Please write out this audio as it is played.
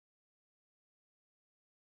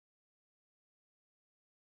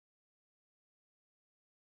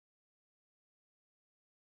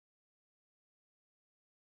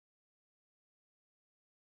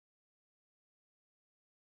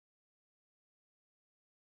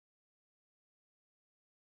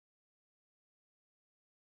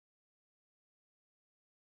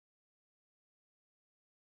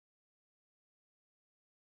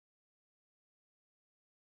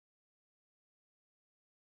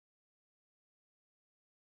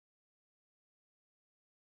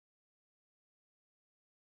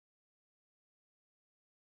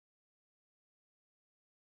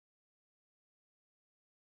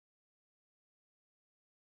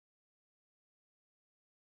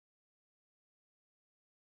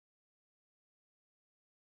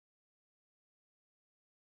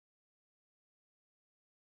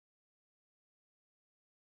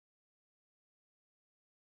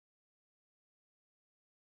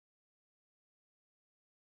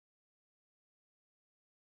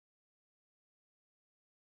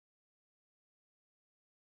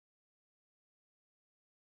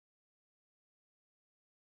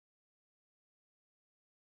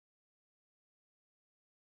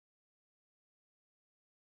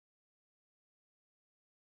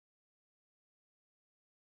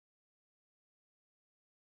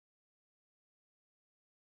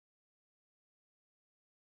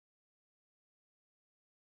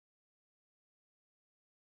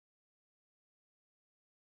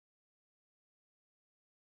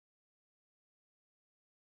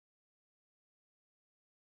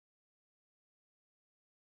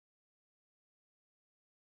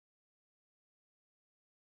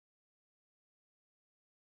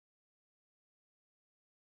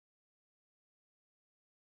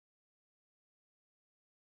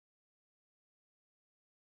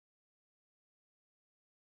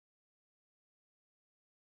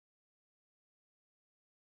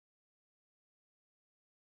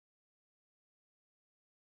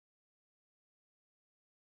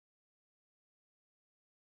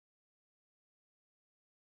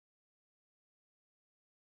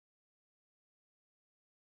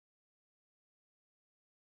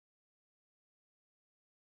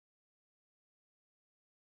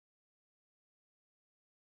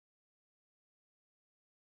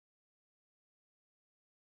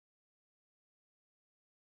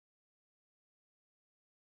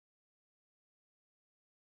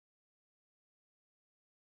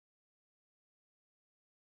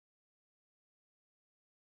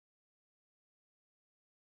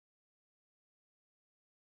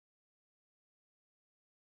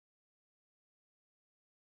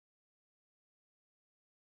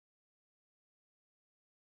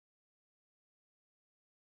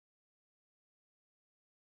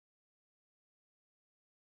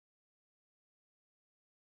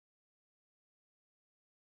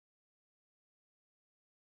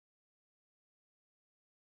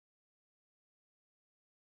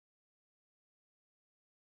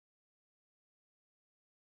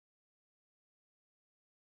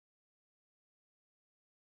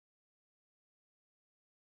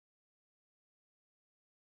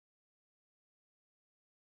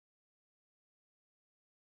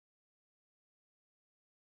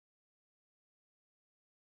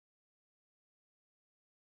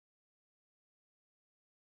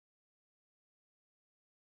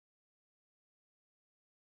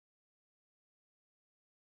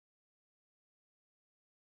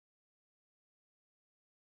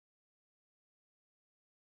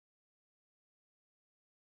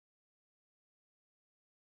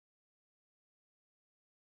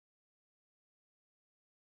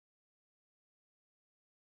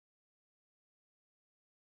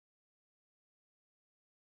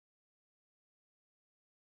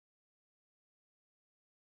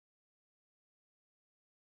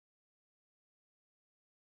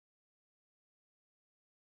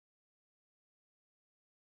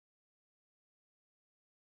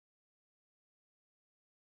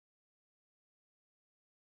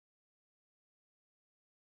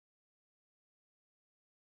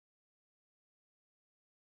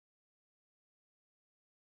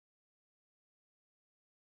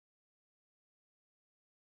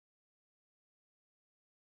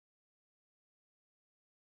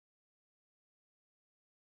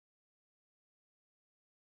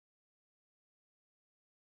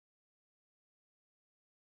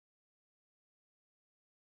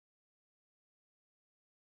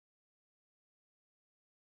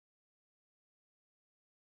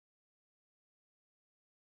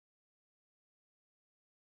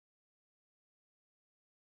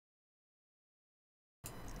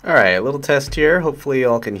Alright, a little test here. Hopefully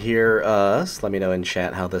y'all can hear us. Let me know in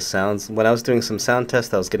chat how this sounds. When I was doing some sound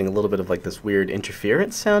tests, I was getting a little bit of like this weird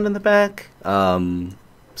interference sound in the back.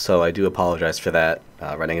 So I do apologize for that.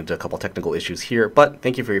 Running into a couple technical issues here, but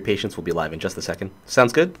thank you for your patience. We'll be live in just a second.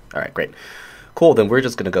 Sounds good? Alright, great. Cool, then we're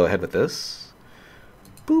just going to go ahead with this.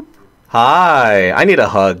 Boop. Hi! I need a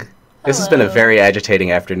hug. This has been a very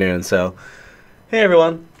agitating afternoon, so... Hey,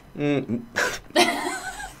 everyone. Here,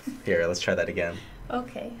 let's try that again.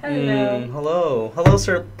 Okay, hello. Hello. Hello,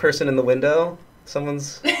 sir, person in the window.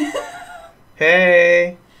 Someone's...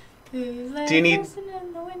 Hey! Who's that Do you need... person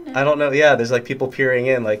in the window? I don't know. Yeah, there's like people peering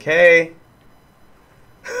in like, hey!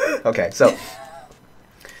 Okay, so...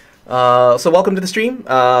 So welcome to the stream.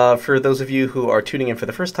 For those of you who are tuning in for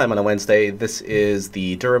the first time on a Wednesday, this is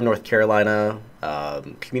the Durham, North Carolina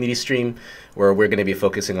community stream where we're going to be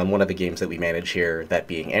focusing on one of the games that we manage here, that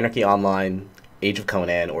being Anarchy Online, Age of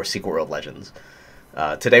Conan, or Secret World Legends.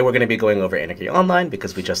 Today we're going to be going over Anarchy Online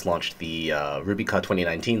because we just launched the RubyCon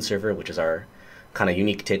 2019 server, which is our kind of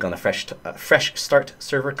unique take on the fresh start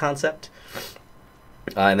server concept.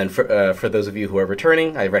 And then for those of you who are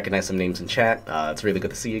returning, I recognize some names in chat. It's really good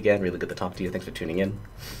to see you again, really good to talk to you. Thanks for tuning in.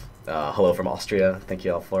 Hello from Austria. Thank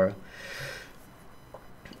you, Alflora.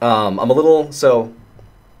 I'm a little, so,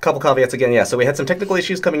 couple caveats again. Yeah, so we had some technical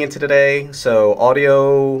issues coming into today. So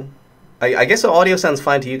audio, I guess the audio sounds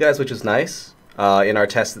fine to you guys, which is nice. In our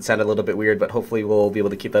test, it sounded a little bit weird, but hopefully we'll be able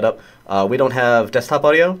to keep that up. We don't have desktop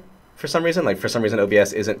audio for some reason. Like, for some reason,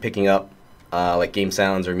 OBS isn't picking up like game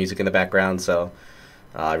sounds or music in the background, so...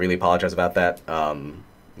 I really apologize about that.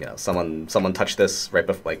 You know, someone touched this right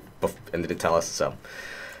before, and they did tell us. So,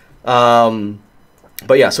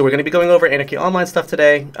 but yeah, so we're going to be going over Anarchy Online stuff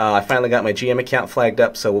today. I finally got my GM account flagged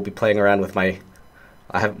up, so we'll be playing around with my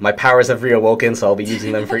powers have reawoken, so I'll be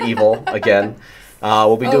using them for evil again.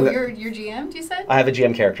 We'll be doing. Your GM? You said? I have a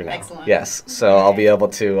GM character now. Excellent. Yes, so I'll be able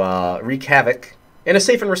to wreak havoc in a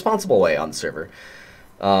safe and responsible way on the server.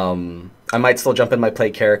 I might still jump in my play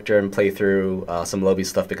character and play through some lobby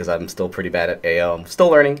stuff because I'm still pretty bad at AO. I'm still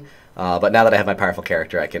learning, but now that I have my powerful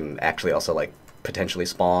character, I can actually also like potentially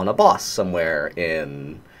spawn a boss somewhere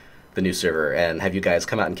in the new server and have you guys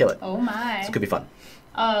come out and kill it. Oh my! So it could be fun.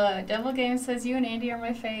 Devil Game says you and Andy are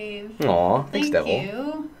my fave. Aw, thanks, Devil. Thank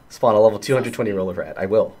you. Spawn a level 220 roller rat. I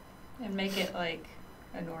will. And make it like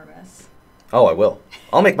enormous. Oh, I will.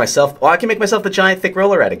 I'll make myself. Oh, I can make myself the giant thick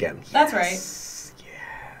roller rat again. That's right.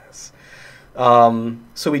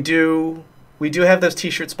 So we do have those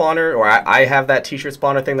t-shirt spawner, or I have that t-shirt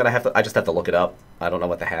spawner thing that I just have to look it up. I don't know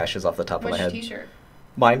what the hash is off the top of my head. Which t-shirt?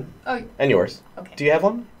 Mine. Oh. And yours. Okay. Do you have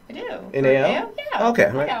one? I do. In For AO? Yeah. Okay,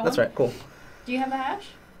 I right. got That's one. right. Cool. Do you have the hash?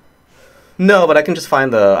 No, but I can just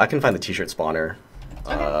find the t-shirt spawner.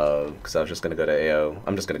 Okay. Because I was just gonna go to AO.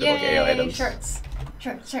 I'm just gonna go look at AO items. Shirts.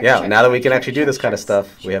 Yeah. Now that we can actually do this kind of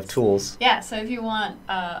stuff, we have tools. Yeah. So if you want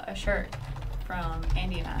a shirt from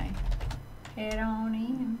Andy and I, head on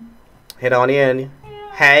in. Head on in.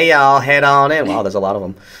 Hey, y'all, head on in. Wow, there's a lot of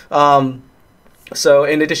them. So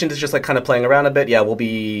in addition to just like kind of playing around a bit, yeah, we'll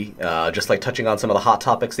be just like touching on some of the hot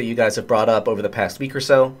topics that you guys have brought up over the past week or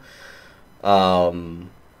so.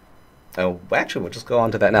 Actually, we'll just go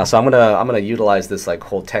on to that now. So I'm gonna utilize this like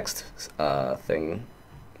whole text thing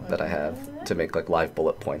that I have to make like live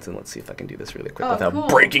bullet points, and let's see if I can do this really quick without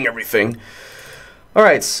breaking everything. All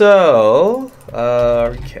right, so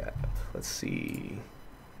recap. Let's see.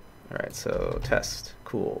 All right, so test.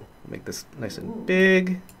 Cool. Make this nice and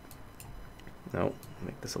big. No,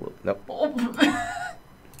 make this a little. Nope.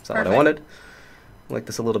 That's not what I wanted. Make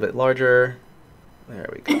this a little bit larger. There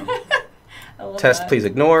we go. Test, please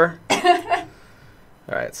ignore. All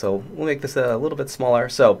right, so we'll make this a little bit smaller.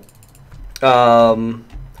 So,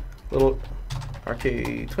 little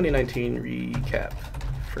Arcade 2019 recap.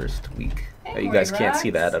 First week. You guys can't see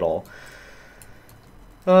that at all.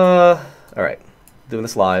 All right, doing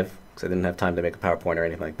this live because I didn't have time to make a PowerPoint or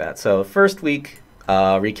anything like that. So first week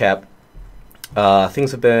recap.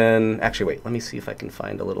 Things have been actually. Wait, let me see if I can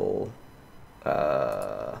find a little.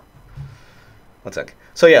 One sec.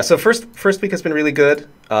 So yeah, so first week has been really good.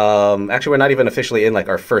 Actually, we're not even officially in like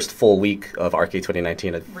our first full week of Arcade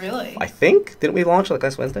 2019. Really? I think didn't we launch like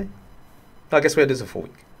last Wednesday? No, I guess we had this a full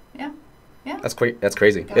week. Yeah. Yeah. That's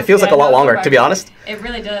crazy. It feels like a lot longer, to be honest. It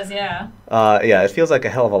really does, yeah. Yeah, it feels like a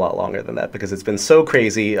hell of a lot longer than that because it's been so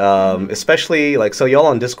crazy. Especially like so, y'all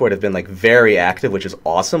on Discord have been like very active, which is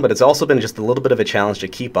awesome. But it's also been just a little bit of a challenge to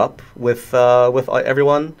keep up with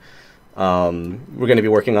everyone. We're going to be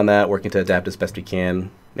working on that, working to adapt as best we can.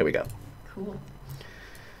 There we go. Cool.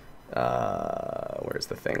 Where's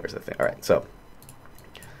the thing? All right, so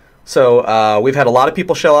we've had a lot of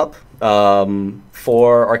people show up.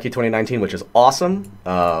 for Archy 2019, which is awesome.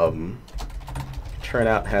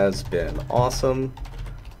 Turnout has been awesome.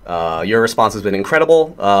 Your response has been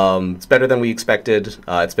incredible. It's better than we expected.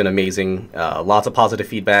 It's been amazing. Lots of positive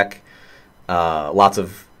feedback. Lots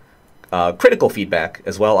of critical feedback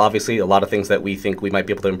as well. Obviously, a lot of things that we think we might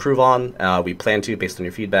be able to improve on. We plan to, based on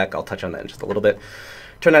your feedback. I'll touch on that in just a little bit.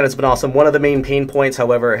 Turnout has been awesome. One of the main pain points,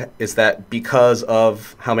 however, is that because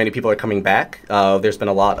of how many people are coming back, there's been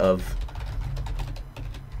a lot of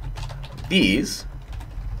these.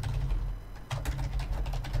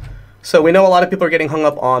 So we know a lot of people are getting hung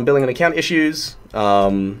up on billing and account issues.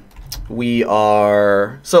 We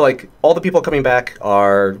are, so like all the people coming back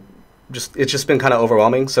are just, it's just been kind of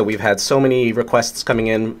overwhelming. So we've had so many requests coming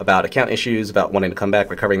in about account issues, about wanting to come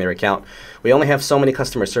back, recovering their account. We only have so many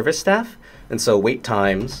customer service staff. And so wait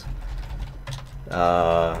times,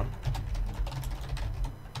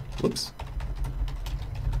 whoops.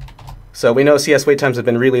 So we know CS wait times have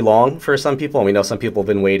been really long for some people, and we know some people have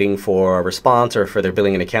been waiting for a response or for their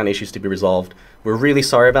billing and account issues to be resolved. We're really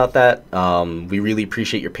sorry about that. We really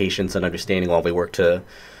appreciate your patience and understanding while we work to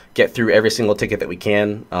get through every single ticket that we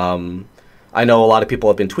can. I know a lot of people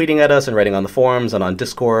have been tweeting at us and writing on the forums and on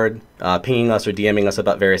Discord, pinging us or DMing us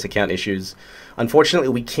about various account issues. Unfortunately,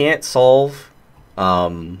 we can't solve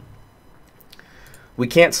account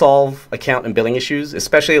and billing issues,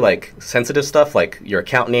 especially like sensitive stuff like your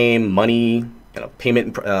account name, money,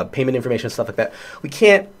 payment information, stuff like that. We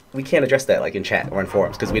can't address that like in chat or in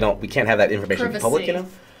forums because we can't have that information public,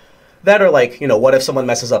 That or like, what if someone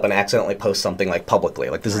messes up and accidentally posts something like publicly?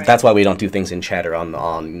 Like that's why we don't do things in chat or on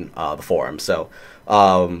the forum. So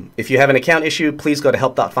if you have an account issue, please go to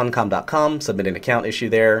help.funcom.com, submit an account issue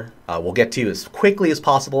there. We'll get to you as quickly as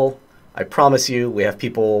possible. I promise you, we have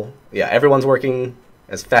people, everyone's working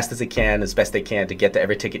as fast as they can, as best they can to get to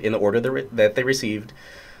every ticket in the order that they received.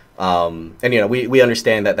 And we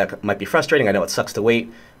understand that might be frustrating. I know it sucks to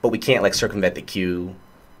wait, but we can't like circumvent the queue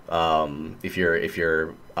if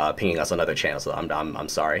you're pinging us on other channels. So I'm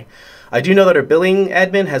sorry. I do know that our billing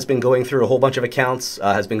admin has been going through a whole bunch of accounts,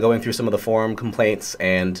 has been going through some of the forum complaints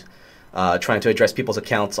and trying to address people's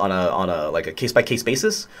accounts on a case-by-case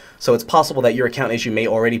basis. So it's possible that your account issue may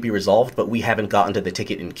already be resolved, but we haven't gotten to the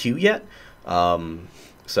ticket in queue yet.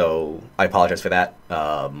 So I apologize for that.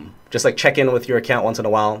 Just like check in with your account once in a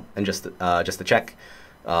while and just to check.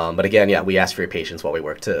 But again, we ask for your patience while we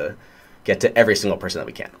work to get to every single person that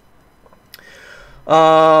we can.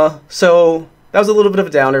 So that was a little bit of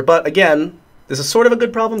a downer, but again, this is sort of a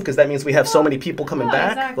good problem because that means we have so many people coming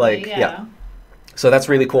back. Exactly, So that's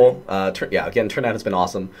really cool. Again, turnout has been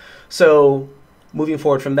awesome. So moving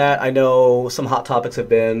forward from that, I know some hot topics have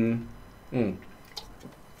been,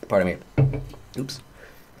 pardon me. Oops.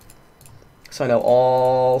 So I know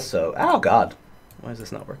also, oh God, why is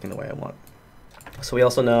this not working the way I want? So we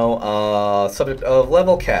also know subject of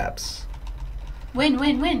level caps. Win.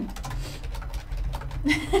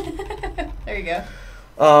 There you go.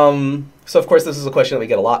 So of course this is a question that we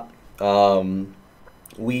get a lot.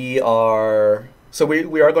 We are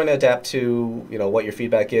going to adapt to what your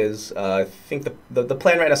feedback is. I think the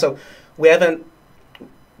plan right now. So we haven't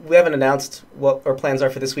announced what our plans are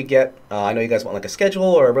for this week yet. I know you guys want like a schedule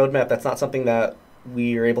or a roadmap. That's not something that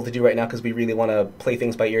we are able to do right now because we really want to play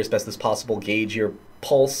things by ear as best as possible, gauge your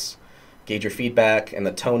pulse, gauge your feedback, and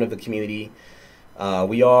the tone of the community.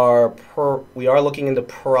 We are looking into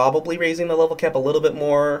probably raising the level cap a little bit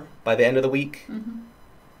more by the end of the week.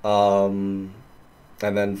 Mm-hmm.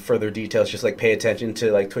 And then further details, just like pay attention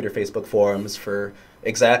to like Twitter, Facebook forums for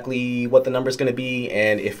exactly what the number's going to be,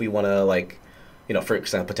 and if we want to for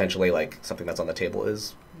example, potentially like something that's on the table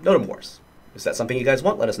is Notem Wars. Is that something you guys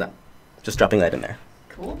want? Let us know. Just dropping that in there.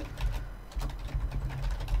 Cool.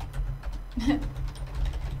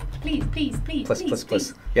 Please. Please.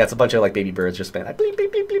 Yeah, it's a bunch of like baby birds just being like bleep,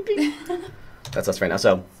 bleep, bleep, bleep, bleep. That's us right now.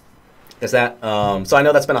 So there's that. So I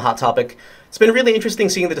know that's been a hot topic. It's been really interesting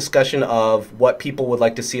seeing the discussion of what people would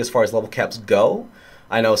like to see as far as level caps go.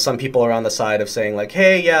 I know some people are on the side of saying like,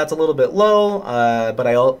 hey, yeah, it's a little bit low,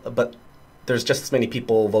 but there's just as many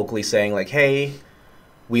people vocally saying like, hey,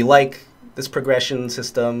 we like this progression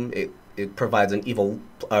system. It provides an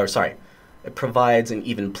it provides an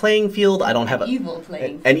even playing field. I don't have an evil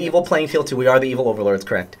playing field too. We are the evil overlords,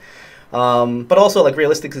 correct? But also like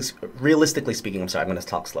realistically speaking, I'm sorry, I'm going to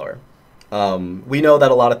talk slower. We know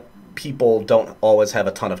that a lot of people don't always have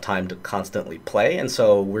a ton of time to constantly play, and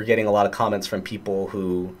so we're getting a lot of comments from people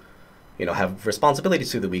who have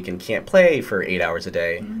responsibilities through the week and can't play for 8 hours a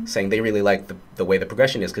day, saying they really like the way the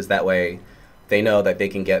progression is because that way they know that they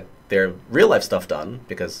can get their real life stuff done,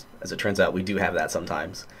 because as it turns out we do have that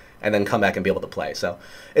sometimes, and then come back and be able to play. So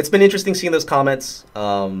it's been interesting seeing those comments.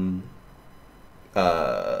 And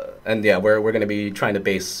yeah, we're going to be trying to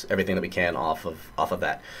base everything that we can off of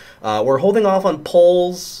that. We're holding off on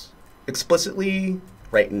polls explicitly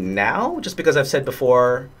right now, just because I've said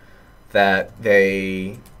before that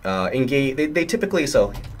they engage. They typically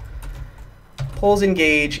polls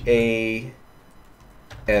engage an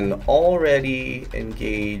already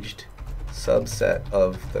engaged subset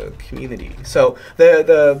of the community. So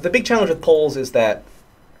the big challenge with polls is that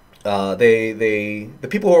the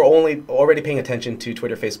people who are already paying attention to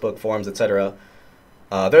Twitter, Facebook, forums, etc.,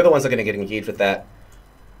 they're the ones that are going to get engaged with that.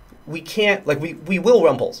 We can't, like, we will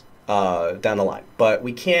run polls down the line, but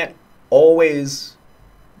we can't always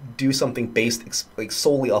do something based like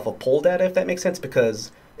solely off of poll data, if that makes sense,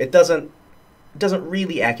 because it doesn't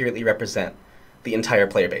really accurately represent the entire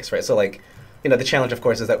player base, right? So, like, the challenge, of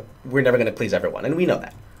course, is that we're never going to please everyone, and we know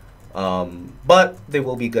that. But there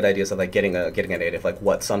will be good ideas of, like, getting a native, like,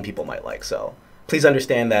 what some people might like. So please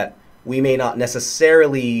understand that we may not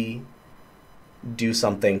necessarily do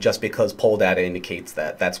something just because poll data indicates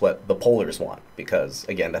that that's what the pollers want, because,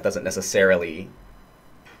 again, that doesn't necessarily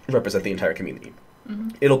represent the entire community. Mm-hmm.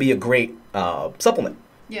 It'll be a great supplement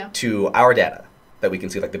to our data that we can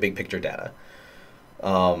see, like the big picture data.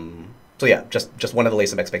 So yeah, just wanted to lay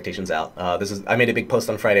some expectations out. I made a big post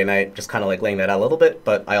on Friday night, just kind of like laying that out a little bit,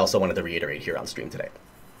 but I also wanted to reiterate here on stream today.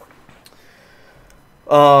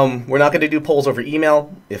 We're not going to do polls over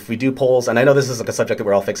email. If we do polls, and I know this is like a subject that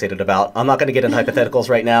we're all fixated about, I'm not going to get into hypotheticals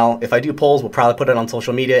right now. If I do polls, we'll probably put it on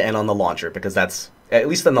social media and on the launcher, because that's, at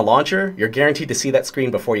least in the launcher, you're guaranteed to see that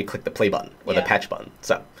screen before you click the play button or the patch button.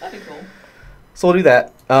 So that'd be cool. So we'll do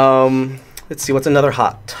that. Let's see, what's another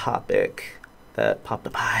hot topic that popped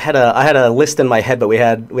up? I had a list in my head, but we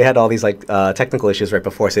had all these like technical issues right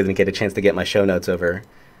before, so I didn't get a chance to get my show notes over.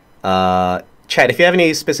 Chad, if you have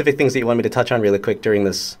any specific things that you want me to touch on really quick during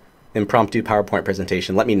this impromptu PowerPoint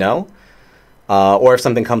presentation, let me know. Or if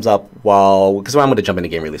something comes up because I'm going to jump in the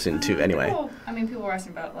game really soon too. Anyway, people were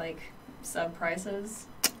asking about like sub prices.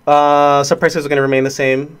 Sub prices are going to remain the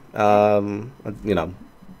same.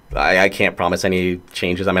 I can't promise any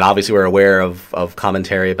changes. I mean, obviously we're aware of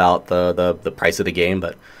commentary about the price of the game,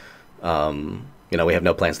 but we have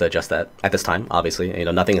no plans to adjust that at this time. Obviously,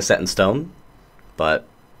 nothing is set in stone, but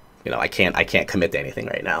I can't commit to anything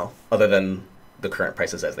right now other than the current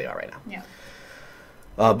prices as they are right now. Yeah.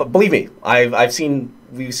 But believe me,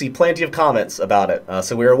 we see plenty of comments about it,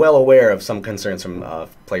 so we're well aware of some concerns from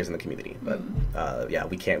players in the community. But yeah,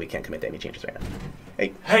 we can't commit to any changes right now.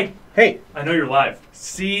 Hey! I know you're live.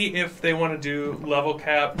 See if they want to do level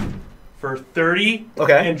cap for 30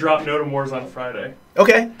 okay. and drop No to Mores on Friday.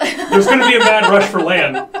 Okay. There's going to be a mad rush for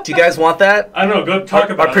land. Do you guys want that? I don't know. Go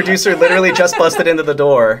talk about it. Our producer literally just busted into the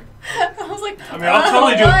door. I was like, I'll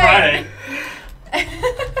totally do it Friday.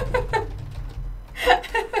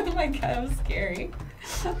 Oh my god, that was scary.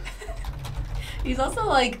 He's also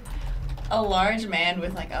like a large man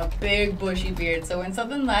with like a big bushy beard, so when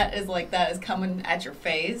something that is like that is coming at your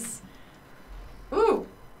face, ooh.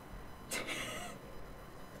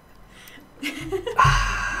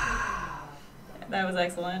 That was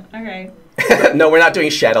excellent. Okay. No, we're not doing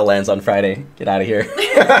Shadowlands on Friday. Get out of here.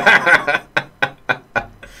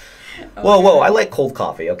 Whoa, I like cold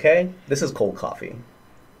coffee, okay? This is cold coffee.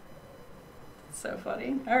 So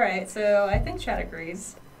funny. All right, so I think Chad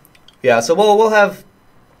agrees. Yeah, so we'll have,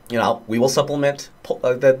 we will supplement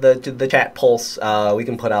the chat pulse. We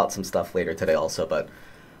can put out some stuff later today also, but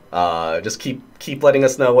just keep letting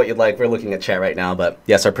us know what you'd like. We're looking at chat right now, but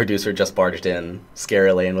yes, our producer just barged in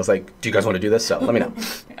scarily and was like, "Do you guys want to do this?" So let me know.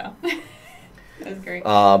 Yeah, that was great.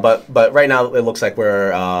 But right now it looks like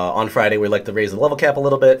we're on Friday. We'd like to raise the level cap a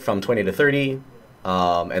little bit from 20 to 30,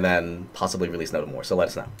 and then possibly release no more. So let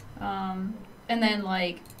us know. And then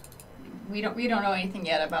like we don't know anything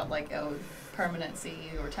yet about like permanency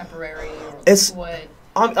or temporary or what.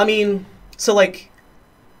 I mean, so like.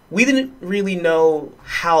 We didn't really know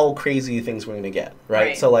how crazy things were going to get,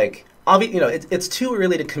 right? So, like, it's too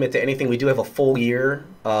early to commit to anything. We do have a full year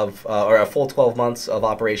of, or a full 12 months of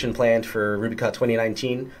operation planned for RubyCon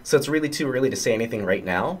 2019. So it's really too early to say anything right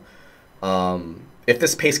now. If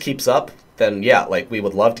this pace keeps up, then yeah, like we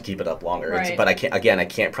would love to keep it up longer. Right. But I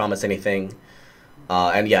can't promise anything.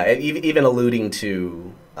 And yeah, even alluding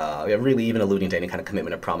to. Really even alluding to any kind of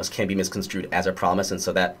commitment or promise can be misconstrued as a promise, and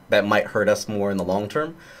so that might hurt us more in the long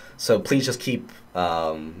term. So please just keep,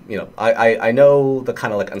 I know the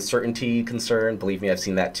kind of like uncertainty concern. Believe me, I've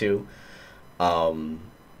seen that too. We'll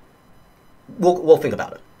think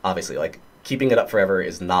about it. Obviously, like keeping it up forever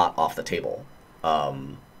is not off the table.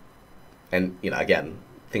 And again,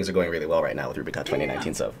 things are going really well right now with Rubicon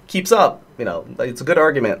 2019. So keeps up. You know, it's a good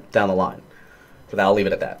argument down the line. But I'll leave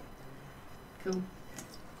it at that. Cool.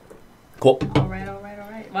 Cool. All right.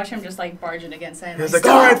 Watch him just like barging against saying, He's like,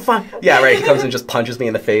 all right, fine. Yeah, right. He comes and just punches me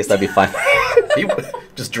in the face. That'd be fine. He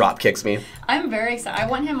just drop kicks me. I'm very excited. I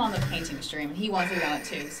want him on the painting stream, and he wants to be on it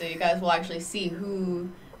too. So you guys will actually see who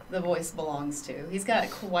the voice belongs to. He's got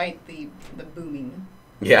quite the booming.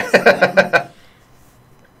 Yeah.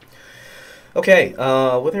 Okay.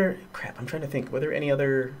 Crap. I'm trying to think. Were there any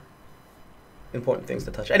other important things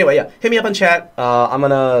to touch? Anyway, yeah. Hit me up on chat. I'm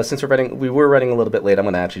gonna, since we were running a little bit late, I'm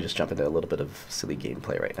gonna actually just jump into a little bit of silly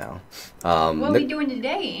gameplay right now. What are we doing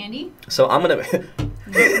today, Andy? So I'm gonna. What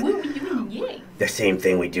are we doing today? The same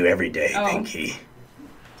thing we do every day, Pinky.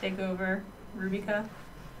 Take over, Rubica.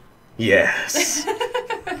 Yes.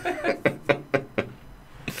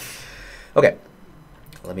 Okay.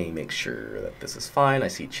 Let me make sure that this is fine. I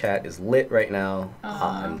see chat is lit right now.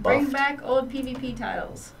 Hot and buffed. Bring back old PvP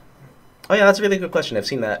titles. Oh yeah, that's a really good question. I've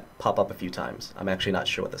seen that pop up a few times. I'm actually not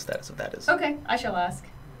sure what the status of that is. Okay, I shall ask.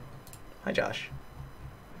 Hi, Josh.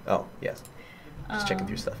 Oh, yes. Just checking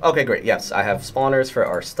through stuff. Okay, great. Yes, I have spawners for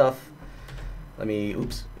our stuff. Let me,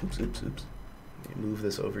 oops. Let me move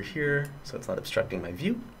this over here so it's not obstructing my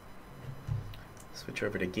view. Switch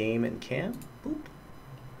over to game and cam. Boop.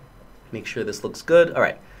 Make sure this looks good. All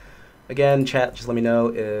right. Again, chat, just let me know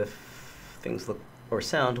if things look or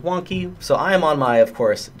sound wonky. So I am on my, of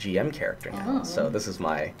course, GM character now. Oh. So this is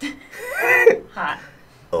my... Hot.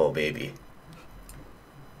 Oh, baby.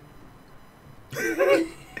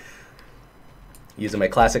 Using my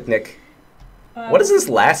classic nick. What is this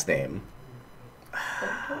last name?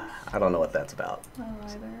 I don't know what that's about. I don't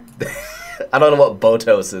either. I don't know what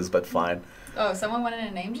Botos is, but fine. Oh, someone went in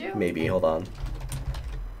and named you? Maybe. Hold on.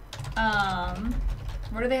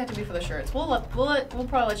 What do they have to be for the shirts? We'll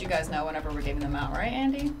probably let you guys know whenever we're giving them out, right,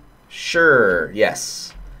 Andy? Sure.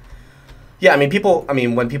 Yes. Yeah. I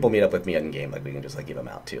mean, when people meet up with me in game, like we can just like give them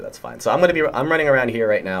out too. That's fine. So I'm running around here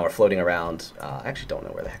right now, or floating around. I actually don't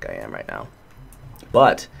know where the heck I am right now,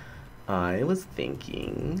 but I was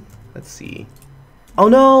thinking. Let's see. Oh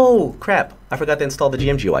no! Crap! I forgot to install the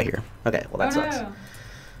GM GUI here. Okay. Well, that sucks. No.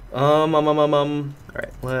 All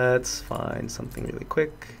right. Let's find something really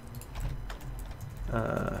quick.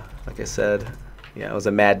 Like I said, yeah, it was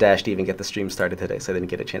a mad dash to even get the stream started today, so I didn't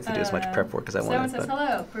get a chance to do as much prep work as I wanted. Someone says,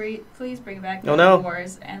 hello, please bring back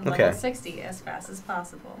Wars and Okay. level 60 as fast as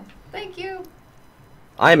possible. Thank you.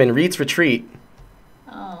 I am in Reed's Retreat.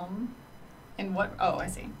 And what? Oh, I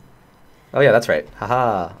see. Oh yeah, that's right.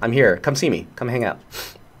 Haha, I'm here. Come see me. Come hang out.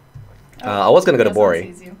 I was gonna go to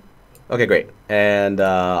Bori. Okay, great. And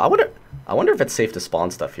I wonder if it's safe to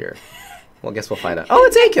spawn stuff here. Well, I guess we'll find out. Oh,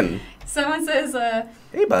 it's Aiken. Someone says,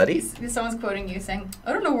 hey, buddy. Someone's quoting you saying,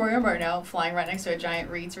 I don't know where I am right now, flying right next to a giant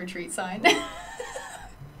Reed's Retreat sign.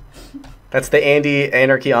 That's the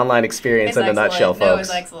Anarchy online experience in a nutshell, folks. No, it's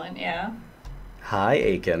excellent, yeah. Hi,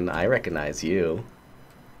 Aiken. I recognize you.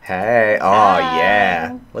 Hey. Oh,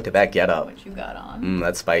 yeah. Look at that getup. What you got on.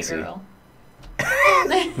 That's spicy. Girl.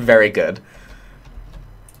 Very good.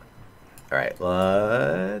 All right,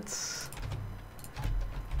 let's...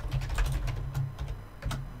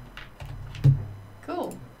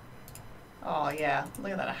 Cool. Oh, yeah.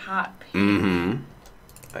 Look at that hot pink. Mm-hmm.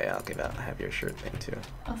 Oh, yeah, I'll have your shirt thing, too.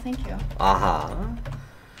 Oh, thank you.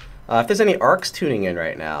 If there's any arcs tuning in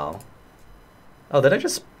right now... Oh, did I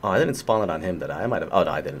just... Oh, I didn't spawn it on him, did I? I might have... Oh,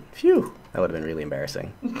 no, I didn't. Phew. That would have been really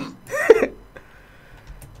embarrassing.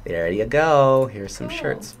 There you go. Here's some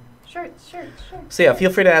shirts. Shirts. So, yeah,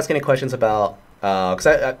 feel free to ask any questions about... Because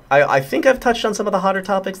I think I've touched on some of the hotter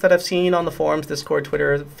topics that I've seen on the forums, Discord,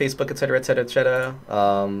 Twitter, Facebook, etc., etc., etc.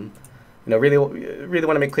 Really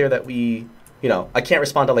want to make clear that we... I can't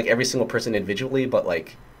respond to, like, every single person individually, but,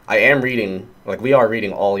 like... I am reading, like, we are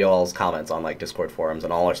reading all y'all's comments on, like, Discord forums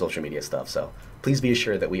and all our social media stuff, so please be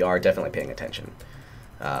assured that we are definitely paying attention.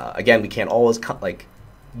 Again, we can't always,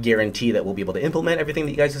 guarantee that we'll be able to implement everything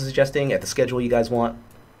that you guys are suggesting at the schedule you guys want,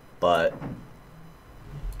 but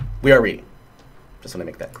we are reading. Just want to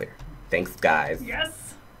make that clear. Thanks, guys.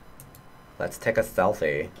 Yes. Let's take a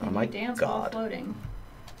selfie. Can oh, my you dance God. while floating?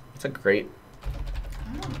 It's a great...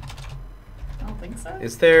 I don't think so.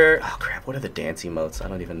 Is there... Oh, crap. What are the dance emotes? I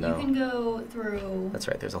don't even know. You can go through... That's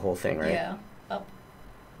right. There's a whole thing, right? Yeah. Up.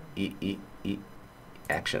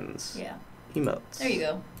 Actions. Yeah. Emotes. There you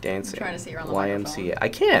go. Dancing. I'm trying to see her on the YMCA. microphone. I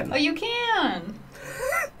can. Oh, you can.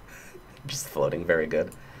 Just floating. Very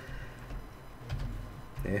good.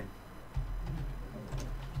 Yeah.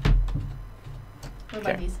 What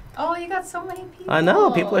about these? Oh, you got so many people. I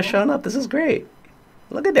know. People are showing up. This is great.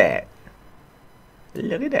 Look at that.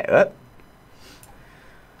 Look at that.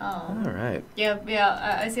 All right.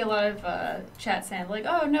 Yeah. I see a lot of chat saying like,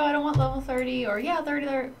 "Oh no, I don't want level 30," or "Yeah, 30,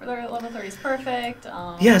 level 30 is perfect."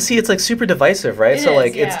 Yeah. See, it's like super divisive, right? It So is,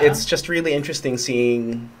 like, yeah. it's just really interesting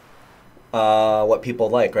seeing what people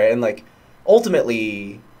like, right? And like,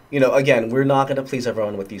 ultimately, you know, again, we're not going to please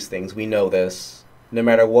everyone with these things. We know this. No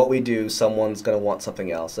matter what we do, someone's going to want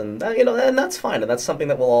something else, and you know, and that's fine, and that's something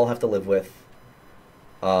that we'll all have to live with.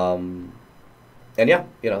 And yeah,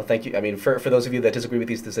 you know, thank you. I mean, for those of you that disagree with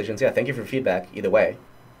these decisions, yeah, thank you for feedback. Either way,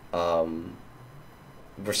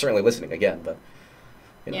 we're certainly listening again, but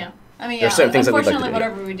you know, yeah, I mean, there's certain things that we'd like to unfortunately, do.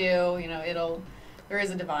 whatever we do, you know, there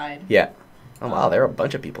is a divide. Yeah. Oh wow, there are a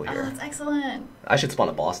bunch of people Oh, here. that's excellent. I should spawn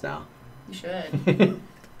a boss now. You should.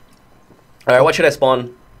 All right, what should I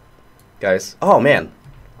spawn, guys? Oh man,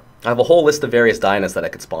 I have a whole list of various dynas that I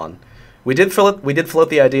could spawn. We did float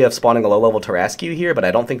the idea of spawning a low-level Tarrasque here, but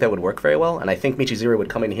I don't think that would work very well. And I think Michizuru would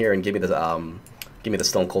come in here and give me the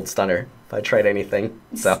Stone Cold Stunner if I tried anything.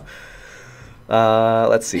 So,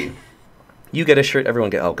 let's see. You get a shirt.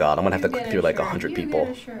 Everyone get. Oh God, I'm gonna have to click through like 100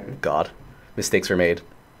 people. God, mistakes were made.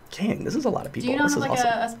 Dang, this is a lot of people. Do you not this have is like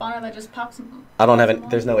awesome. a spawner that just pops? I don't have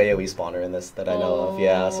it. There's no AOE spawner in this that I know of.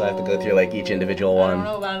 Yeah, so I have to go through like each individual one. I don't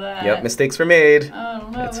know about that. Yep, mistakes were made. I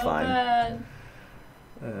don't know It's about fine. that.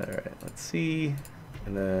 Alright, let's see.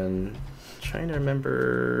 And then, trying to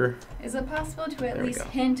remember... Is it possible to at There we least go.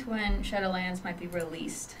 hint when Shadowlands might be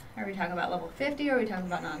released? Are we talking about level 50 or are we talking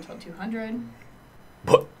about not until 200?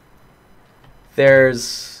 What?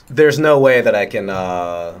 There's no way that I can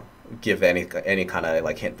give any kind of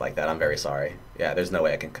like hint like that. I'm very sorry. Yeah, there's no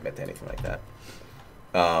way I can commit to anything like that.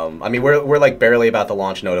 I mean, we're like barely about to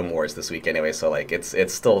launch Notem Wars this week anyway, so like it's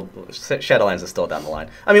still Shadowlands is still down the line.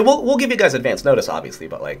 I mean, we'll give you guys advance notice, obviously,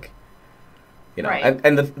 but like, you know, Right.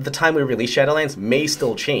 and the time we release Shadowlands may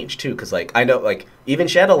still change too, because like I know like even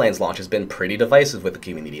Shadowlands launch has been pretty divisive with the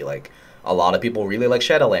community. Like a lot of people really like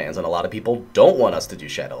Shadowlands, and a lot of people don't want us to do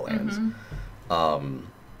Shadowlands.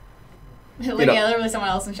 Like, you know- yeah, literally someone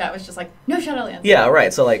else in chat was just like, no Shadowlands. Yeah,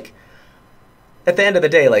 right. So like, at the end of the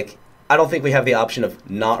day, like, I don't think we have the option of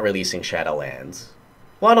not releasing Shadowlands.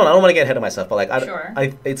 Well, I don't want to get ahead of myself, but like, Sure.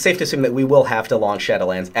 it's safe to assume that we will have to launch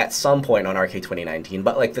Shadowlands at some point on Arcade 2019.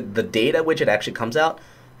 But like, the date at which it actually comes out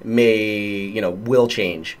will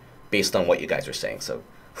change based on what you guys are saying. So,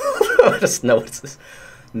 I just know it's this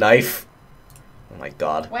knife. Oh my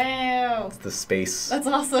God. Wow. It's the space. That's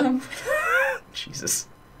awesome. Jesus.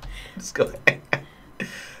 Just go ahead.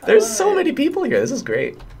 There's love so it. many people here. This is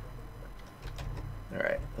great. All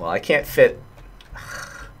right. Well, I can't fit.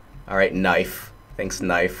 All right, knife. Thanks,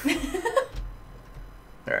 knife.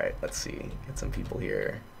 All right. Let's see. Get some people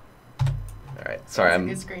here. All right. Sorry, Some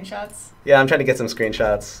good screenshots. I'm trying to get some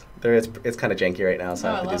screenshots. It's kind of janky right now, so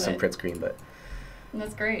Oh, I have I to do love some it. print screen. But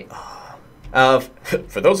That's great.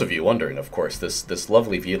 for those of you wondering, of course, this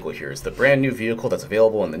lovely vehicle here is the brand new vehicle that's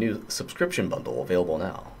available in the new subscription bundle available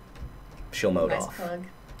now. Shield mode Nice off. plug.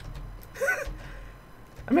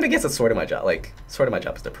 I mean, I guess it's sort of my job. Like, sort of my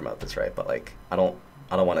job is to promote this, right? But like, I don't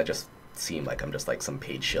want to just seem like I'm just like some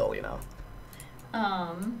paid shill, you know.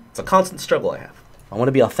 It's a constant struggle I have. I want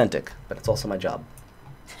to be authentic, but it's also my job.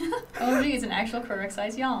 OMG is an actual correct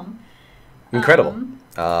size yum. Incredible.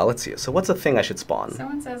 Let's see. So what's a thing I should spawn?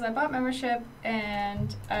 Someone says, I bought membership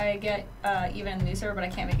and I get even in the new server, but I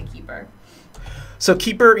can't make a keeper. So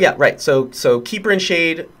Keeper, yeah, right. So Keeper and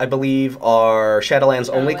Shade, I believe, are Shadowlands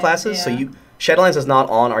only Shadowlands, classes. So yeah. Shadowlands is not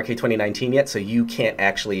on Arcade 2019 yet, so you can't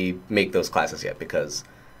actually make those classes yet because,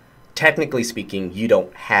 technically speaking, you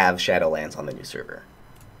don't have Shadowlands on the new server.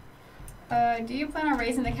 Do you plan on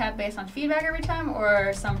raising the cap based on feedback every time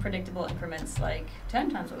or some predictable increments like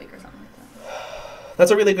 10 times a week or something like that?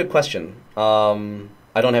 That's a really good question.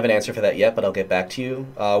 I don't have an answer for that yet, but I'll get back to you.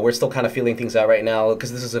 We're still kind of feeling things out right now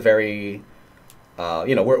because this is a very,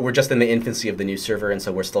 we're just in the infancy of the new server, and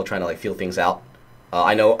so we're still trying to like feel things out.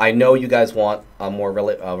 I know you guys want a more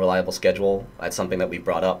reliable schedule. That's something that we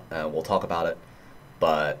brought up. We'll talk about it,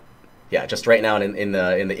 but yeah, just right now in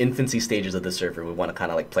the infancy stages of the server, we want to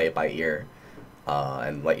kind of like play it by ear,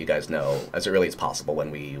 and let you guys know as early as possible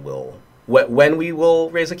when we will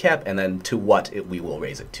raise a cap, and then to what we will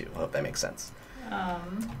raise it to. I hope that makes sense.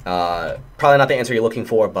 Probably not the answer you're looking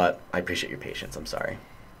for, but I appreciate your patience. I'm sorry.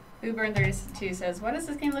 Uburn32 says, what does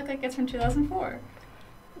this game look like it's from 2004?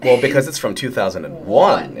 Well, because it's from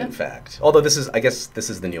 2001, in fact. Although I guess this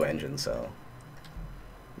is the new engine, so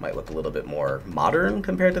might look a little bit more modern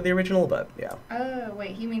compared to the original, but yeah. Oh,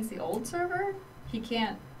 wait, he means the old server? He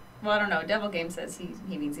can't... Well, I don't know. Devil Game says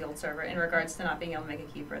he means the old server in regards to not being able to make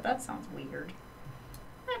a keeper. That sounds weird.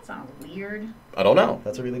 That sounds weird. I don't know.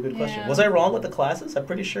 That's a really good question. Yeah. Was I wrong with the classes? I'm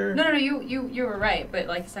pretty sure. No, you were right, but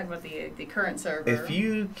like you talking about the current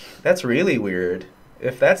server. That's really weird.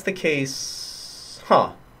 If that's the case,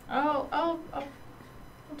 huh? I'll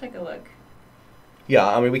take a look. Yeah,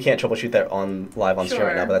 I mean we can't troubleshoot that live on stream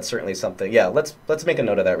right now, but that's certainly something. Yeah, let's make a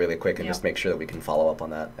note of that really quick and just make sure that we can follow up on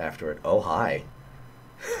that afterward. Oh hi.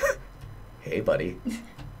 Hey buddy.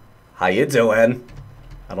 How you doing?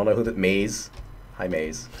 I don't know who Maze. Hi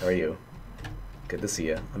Maze. How are you? Good to see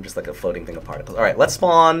you. I'm just like a floating thing of particles. All right, let's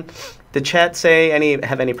spawn. Did chat say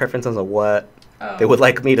have any preferences on what they would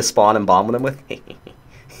like me to spawn and bomb them with?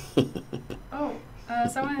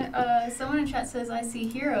 Someone in chat says, I see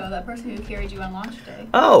Hero, that person who carried you on launch day.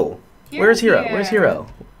 Oh, where's Hero? Where's Hero?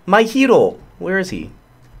 My hero. Where is he?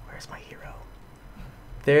 Where's my hero?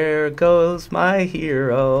 There goes my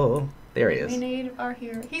hero. There he is. We need our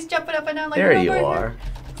hero. He's jumping up and down like there you are.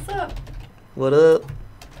 What's up? What up?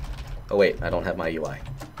 Oh wait, I don't have my UI.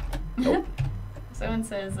 Nope. Someone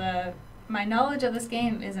says, my knowledge of this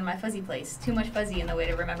game is in my fuzzy place. Too much fuzzy in the way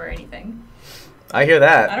to remember anything. I hear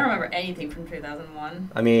that. I don't remember anything from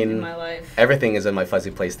 2001. I mean, in my life. Everything is in my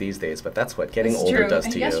fuzzy place these days, but that's what getting older does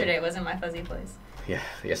to you. Yesterday was in my fuzzy place. Yeah,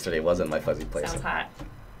 yesterday was in my fuzzy place. Sounds hot.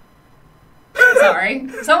 Sorry.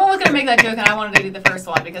 Someone was going to make that joke and I wanted to do the first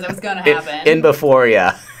one because it was going to happen. In before,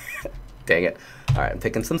 yeah. Dang it. All right, I'm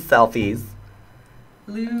taking some selfies.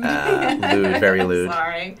 Lewd. Lewd, very lewd.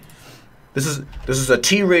 Sorry. This is a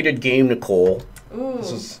T-rated game, Nicole. Ooh,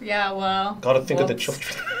 yeah, well. Gotta think of the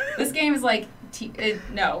children. This game is like,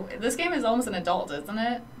 this game is almost an adult, isn't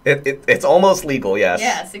it? It's almost legal, yes.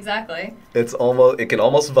 Yes, exactly. It can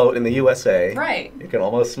almost vote in the USA. Right. It can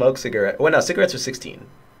almost smoke cigarettes. Well, no, cigarettes are 16.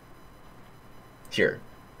 Here.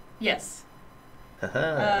 Yes.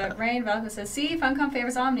 Rain Valko says, see, Funcom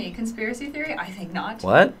favors Omni. Conspiracy theory? I think not.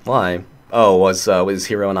 What? Why? Oh, was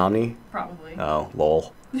Hero an Omni? Probably. Oh,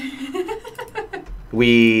 lol.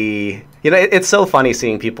 It's so funny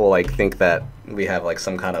seeing people like think that we have like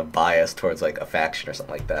some kind of bias towards like a faction or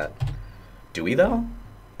something like that. Do we though?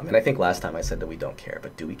 I mean, I think last time I said that we don't care,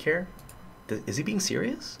 but do we care? Is he being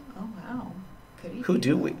serious? Oh wow. Could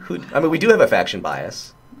he? I mean, we do have a faction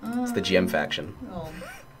bias. It's the GM faction. Oh.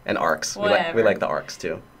 And arcs. We like the arcs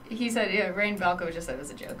too. He said, yeah, Rain Valko just said it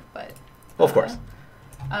was a joke, but. Well, of course.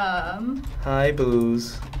 Hi,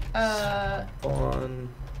 Booze.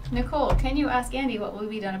 Nicole, can you ask Andy what will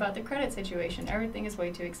be done about the credit situation? Everything is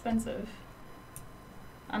way too expensive.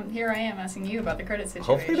 Here I am asking you about the credit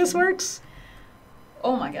situation. Hopefully this works.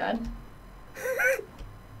 Oh my god.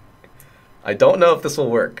 I don't know if this will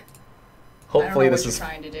work. Hopefully I don't know this what is you're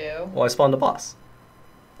trying to do. Well, I spawned the boss.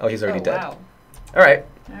 Oh, he's already dead. Wow. All right.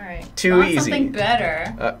 All right. Too easy. Something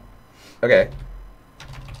better. Okay.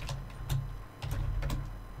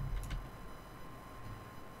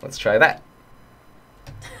 Let's try that.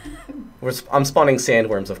 I'm spawning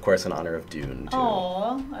sandworms, of course, in honor of Dune, too.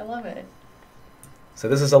 Oh, I love it. So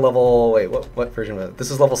this is a level... Wait, what version was it? This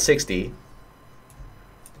is level 60.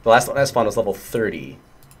 The last one I spawned was level 30.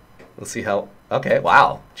 Let's see how... Okay,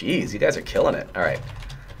 wow. Jeez, you guys are killing it. All right.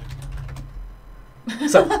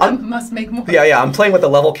 So must make more. Yeah, I'm playing with the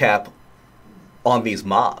level cap on these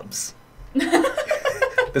mobs.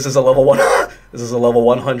 This is a level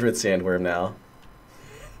 100 sandworm now.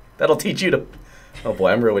 That'll teach you to... Oh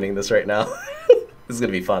boy, I'm ruining this right now. This is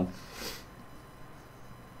going to be fun.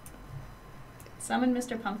 Summon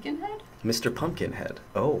Mr. Pumpkinhead? Mr. Pumpkinhead.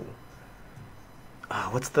 Oh.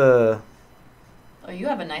 What's the... Oh, you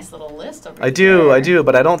have a nice little list over there. I do,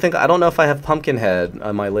 but I don't know if I have Pumpkinhead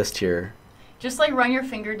on my list here. Just like run your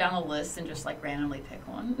finger down a list and just like randomly pick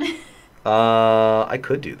one. I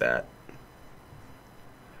could do that.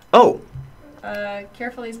 Oh.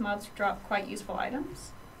 Carefully, these mobs drop quite useful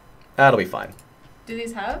items. That'll be fine. Do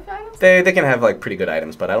these have items? They can have like pretty good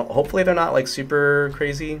items, but hopefully they're not like super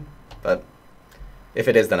crazy. But if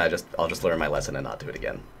it is, then I'll just learn my lesson and not do it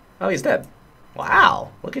again. Oh, he's dead.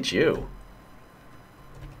 Wow, look at you.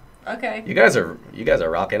 Okay. You guys are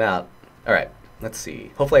rocking out. All right, let's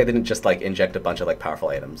see. Hopefully I didn't just like inject a bunch of like powerful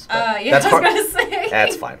items. Yeah, that's I was gonna say.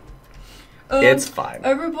 That's fine. It's fine.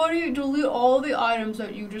 Everybody delete all the items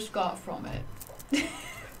that you just got from it.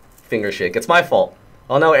 Finger shake. It's my fault.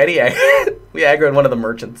 Oh no, Eddie, we aggroed one of the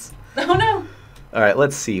merchants. Oh no. All right,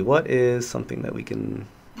 let's see. What is something that we can...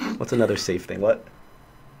 What's another safe thing? What?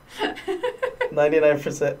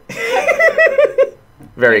 99%.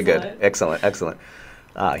 Very good. Excellent.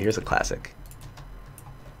 Here's a classic.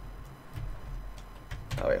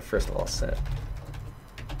 Oh wait, first of all, set.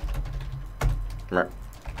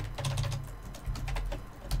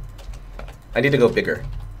 I need to go bigger.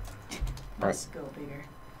 Must go bigger.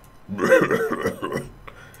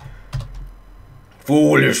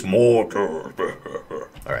 Foolish mortal.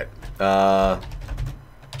 Alright.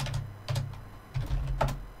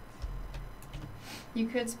 You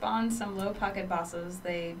could spawn some low pocket bosses.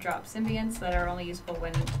 They drop symbionts that are only useful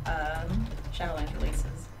when Shadowlands releases.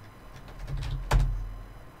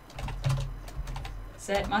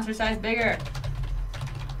 Set monster size bigger.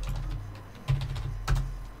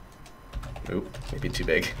 Oop, maybe too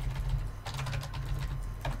big.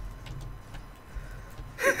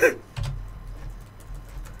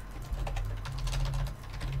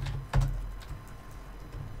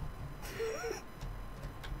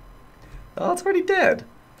 Oh, it's already dead.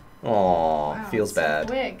 Aw, Wow, feels so bad.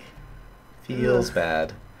 quick. Feels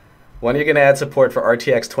bad. When are you gonna add support for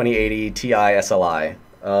RTX 2080 Ti SLI?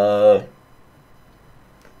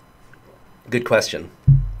 Good question.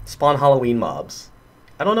 Spawn Halloween mobs.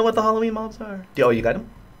 I don't know what the Halloween mobs are. Oh, you got them?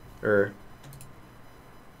 Or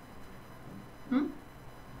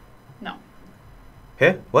No.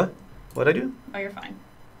 hey, what? What'd I do? Oh, you're fine.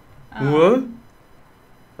 What?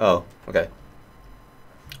 Oh, okay.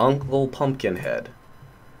 Uncle Pumpkinhead.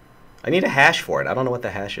 I need a hash for it. I don't know what the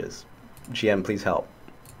hash is. GM, please help.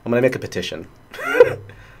 I'm gonna make a petition.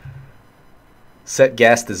 Set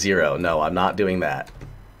gas to 0. No, I'm not doing that.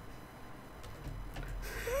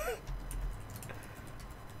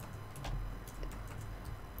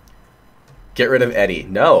 Get rid of Eddie.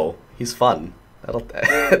 No, he's fun.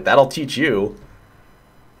 That'll teach you.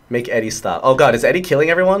 Make Eddie stop. Oh god, is Eddie killing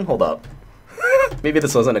everyone? Hold up. Maybe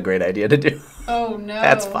this wasn't a great idea to do. Oh no.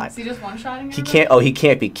 That's fine. Is he just one-shotting He can't. Oh, he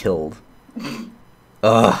can't be killed.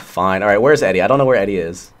 Ugh, fine. All right, where's Eddie? I don't know where Eddie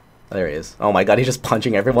is. Oh, there he is. Oh my god, he's just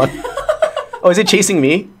punching everyone. Oh, is he chasing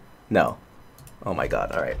me? No. Oh my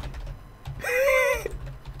god. All right.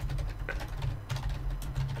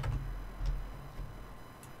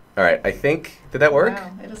 All right. I think did that work?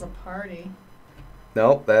 Wow, it is a party.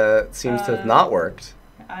 No, that seems to have not worked.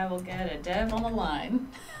 I will get a dev on the line.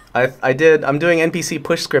 I did. I'm doing NPC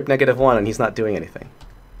push script -1, and he's not doing anything.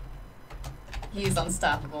 He's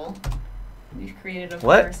unstoppable. You've created a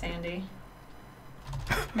What? force, Andy.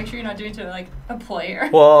 Make sure you're not doing it to like a player.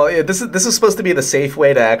 Well, yeah, this is supposed to be the safe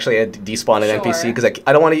way to actually despawn an NPC Sure. because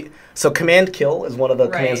I don't want to. So command kill is one of the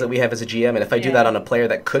commands Right. that we have as a GM, and if I do Yeah. that on a player,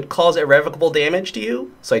 that could cause irrevocable damage to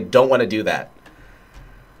you. So I don't want to do that.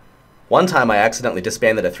 One time I accidentally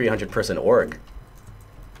disbanded a 300-person org.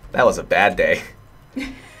 That was a bad day.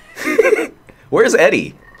 Where's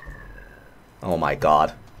Eddie? Oh my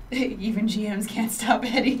god. Even GMs can't stop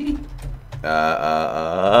Eddie.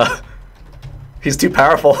 He's too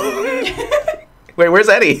powerful. Wait, where's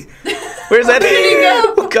Eddie? Where's Eddie? Where did he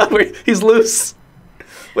go? Oh god, he's loose.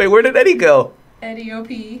 Wait, where did Eddie go? Eddie OP,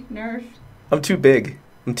 nerfed. I'm too big.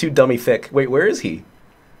 I'm too dummy thick. Wait, where is he?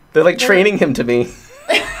 They're like training him to me.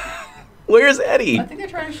 Where's Eddie? I think they're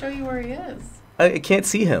trying to show you where he is. I can't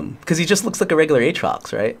see him because he just looks like a regular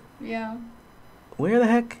Aatrox, right? Yeah. Where the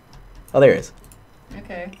heck? Oh, there he is.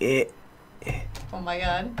 Okay. Oh my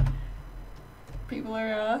god. People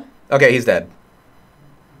are, Okay, he's dead.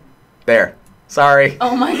 There. Sorry.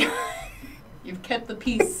 Oh my god. You've kept the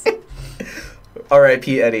peace.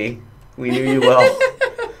 R.I.P. Eddie. We knew you well.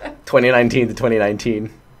 2019 to 2019.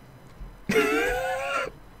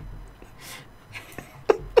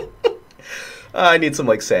 I need some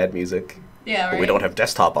like sad music. Yeah, right. But we don't have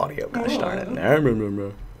desktop audio. Gosh darn it.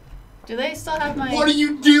 Do they still have my... What are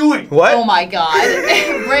you doing? What? Oh my god.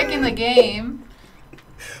 Breaking the game.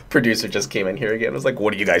 Producer just came in here again. I was like,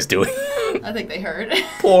 what are you guys doing? I think they heard.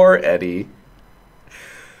 Poor Eddie.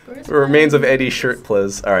 Where's The remains my- of Eddie shirt,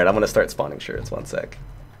 please. Alright, I'm going to start spawning shirts. One sec.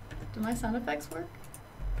 Do my sound effects work?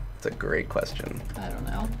 It's a great question. I don't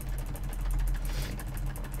know.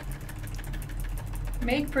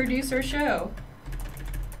 Make producer show.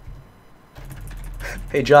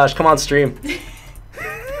 Hey Josh, come on stream.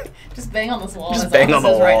 Just bang on this wall. Just His bang on office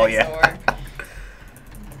the is right wall, next yeah. door.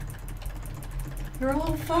 You're a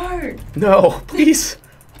little fart. No, please.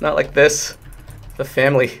 Not like this. The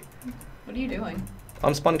family. What are you doing?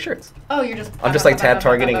 I'm spawning shirts. Oh, you're just... I'm just like tab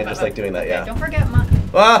targeting and just like doing that, Okay, yeah. don't forget my...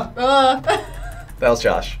 Ah! That was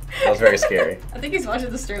Josh. That was very scary. I think he's watching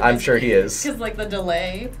the stream. I'm sure he is. Because, like, the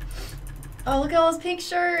delay. Oh, look at all those pink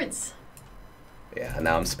shirts. Yeah,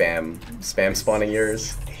 now I'm spam spawning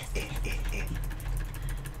yours.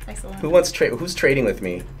 Excellent. Who's trading with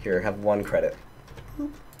me? Here, have 1 credit.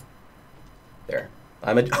 There.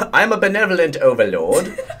 I'm a benevolent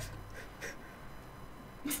overlord.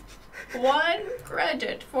 1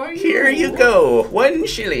 credit for you. Here you go. 1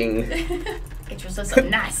 shilling. Get yourself some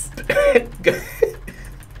nice.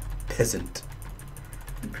 Peasant.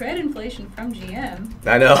 Credit inflation from GM.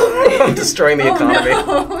 I know. I'm destroying the economy.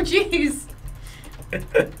 Oh no, jeez.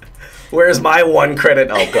 Where's my 1 credit?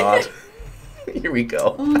 Oh God. Here we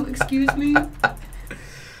go. Oh, excuse me. 1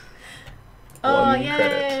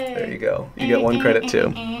 credit. There you go. You get 1 credit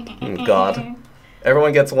too. Oh, God.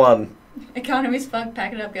 Everyone gets 1. Economy's fucked.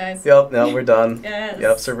 Pack it up, guys. Yep, no, we're done. Yes.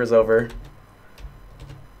 Yep, server's over.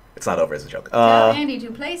 It's not over, it's a joke. Tell Andy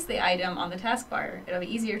to place the item on the taskbar. It'll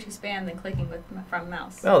be easier to spam than clicking from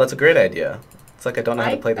mouse. Oh, that's a great idea. It's like I don't know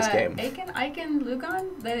how to play this game. Aiken,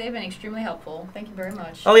 Lugon, they've been extremely helpful. Thank you very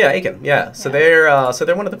much. Oh yeah, Aiken. Yeah. So they're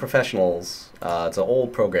one of the professionals. It's an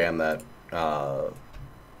old program that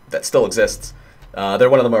that still exists. They're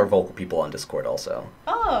one of the more vocal people on Discord also.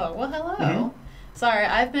 Oh, well, hello. Mm-hmm. Sorry,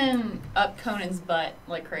 I've been up Conan's butt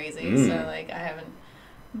like crazy, so like I haven't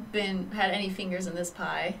had any fingers in this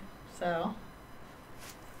pie. So.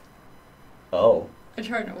 Oh. I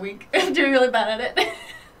tried in a week. I'm doing really bad at it.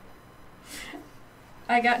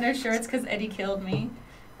 I got no shirts because Eddie killed me.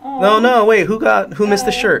 Aww. No, wait. Who missed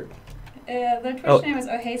the shirt? Their Twitch name is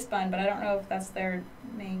Oh Hey Spun, but I don't know if that's their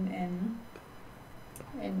name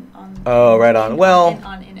on. Oh, right on.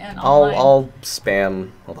 I'll online.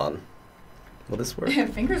 spam. Hold on. Will this work?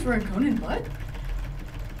 Fingers were in Conan. What?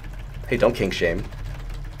 Hey, don't kink shame.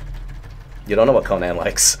 You don't know what Conan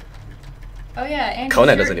likes. Oh yeah, and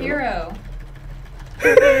Conan doesn't even. Hero.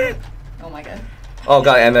 Oh my god. Oh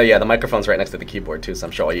god, and the microphone's right next to the keyboard too, so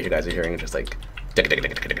I'm sure all you guys are hearing is just like.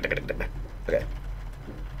 Okay.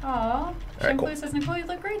 Aw. Shampoo says, Nicole, you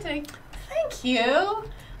look great today. Thank you.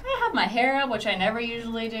 I have my hair up, which I never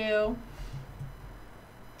usually do.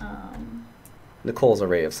 Nicole's a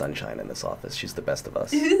ray of sunshine in this office. She's the best of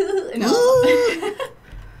us. No.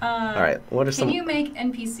 All right. What are some? Can you make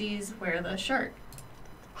NPCs wear the shirt?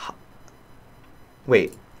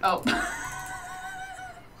 Wait. Oh.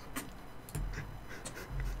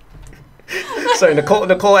 Sorry,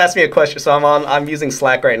 Nicole asked me a question, so I'm using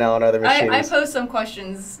Slack right now on other machines. I post some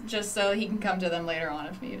questions just so he can come to them later on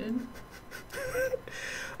if needed.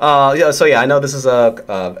 I know this is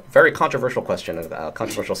a very controversial question, a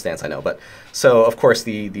controversial stance, I know, but so of course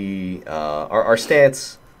our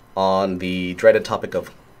stance on the dreaded topic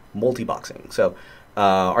of multi-boxing. So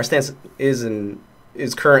our stance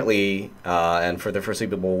is currently and for the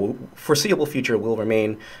foreseeable future will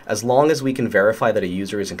remain, as long as we can verify that a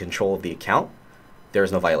user is in control of the account, there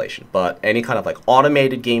is no violation. But any kind of like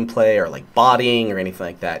automated gameplay or like botting or anything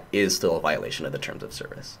like that is still a violation of the terms of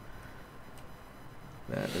service.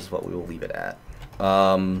 That is what we will leave it at.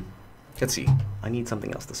 Let's see. I need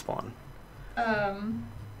something else to spawn.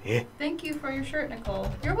 Yeah. Thank you for your shirt, Nicole.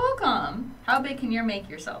 You're welcome. How big can you make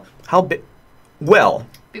yourself? How big? Well.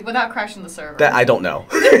 Without crashing the server. That I don't know.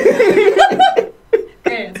 Great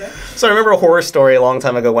answer. So I remember a horror story a long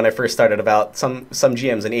time ago when I first started about some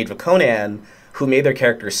GMs in Age of Conan who made their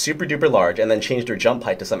characters super duper large and then changed their jump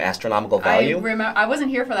height to some astronomical value. I wasn't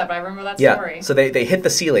here for that, but I remember that story. Yeah. So they hit the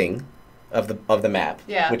ceiling of the map,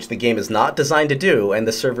 which the game is not designed to do, and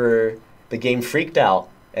the game freaked out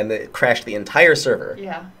and it crashed the entire server.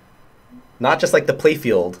 Yeah. Not just like the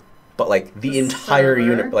playfield, but like the entire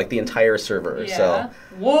unit, like the entire server. Yeah. So,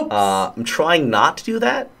 whoops. I'm trying not to do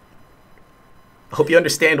that. I hope you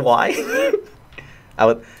understand why.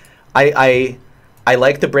 I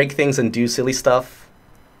like to break things and do silly stuff,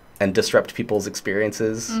 and disrupt people's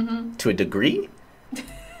experiences to a degree.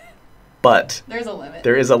 But there's a limit.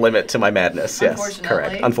 There is a limit to my madness. Yes,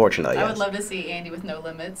 correct. Unfortunately, I would love to see Andy with no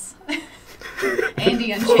limits.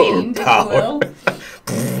 Andy Unchained, if you will.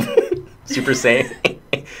 Super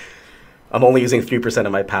Saiyan. I'm only using 3%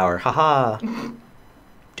 of my power. Haha.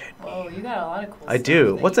 Whoa, you got a lot of cool stuff. I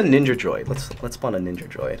do. What's a ninja droid? Let's spawn a ninja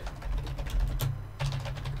droid.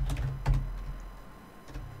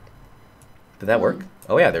 Did that work?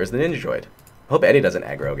 Oh yeah, there's the ninja droid. I hope Eddie doesn't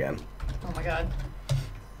aggro again. Oh my god.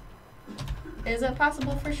 Is it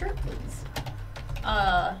possible for shirt, please?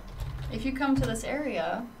 If you come to this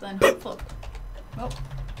area, then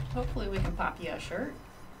hopefully we can pop you a shirt.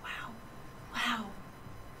 Wow.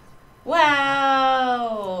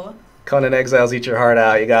 Wow. Conan Exiles, eat your heart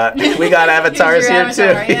out. We got avatars here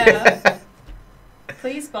avatar, too. Yeah.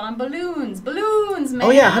 Please spawn balloons, man.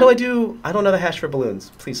 Oh yeah, how do I don't know the hash for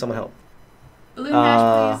balloons. Please, someone help. Balloon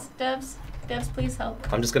hash, please, Devs, please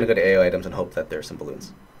help. I'm just gonna go to AO items and hope that there's some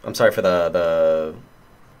balloons. I'm sorry for the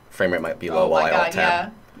frame rate might be low while I alt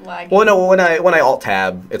tab. Yeah. Well, no, when I alt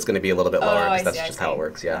tab, it's gonna be a little bit lower because that's just how it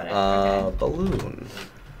works. Yeah. Okay. Balloon.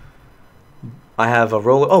 I have a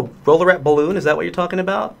roller wrap balloon. Is that what you're talking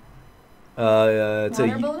about? It's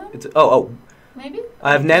balloon? Maybe.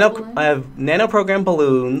 I have nano program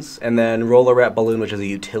balloons and then roller wrap balloon, which is a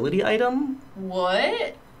utility item.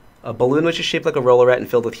 What? A balloon which is shaped like a rollerette and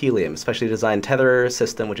filled with helium, specially designed tether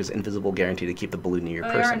system which is invisible, guaranteed to keep the balloon near your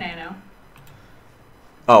person. They are nano.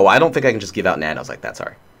 Oh, I don't think I can just give out nanos like that.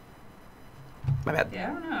 Sorry. My bad.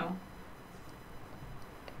 Yeah, I don't know.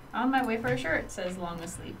 On my way for a shirt says long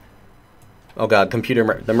asleep. Oh God,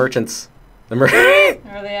 the merchants. Are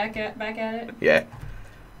they back at it? Yeah.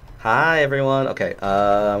 Hi everyone. Okay,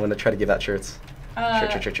 I'm gonna try to give out shirts. I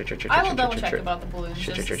will double check about the balloons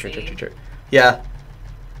just to see. Yeah.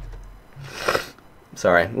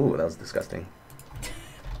 Sorry. Ooh, that was disgusting.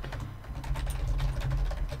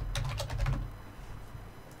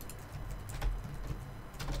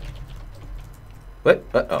 What?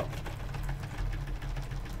 Oh.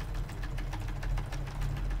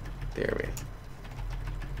 There we.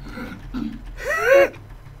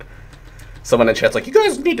 Someone in chat's like, you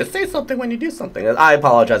guys need to say something when you do something. I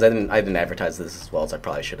apologize. I didn't advertise this as well as I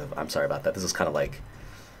probably should have. I'm sorry about that. This is kind of like,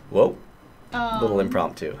 whoa, little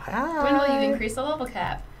impromptu. Hi. When will you increase the level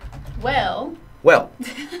cap? Well,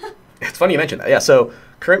 it's funny you mentioned that. Yeah. So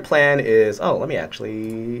current plan is. Oh, let me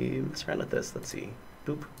actually mess around with this. Let's see.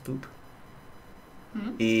 Boop boop.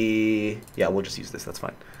 Yeah, we'll just use this. That's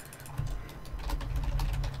fine.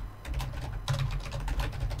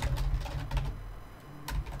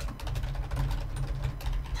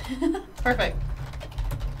 Perfect.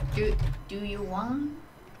 Do you want?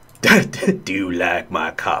 Do you like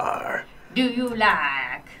my car? Do you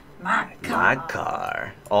like my car? My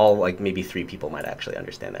car. All like maybe 3 people might actually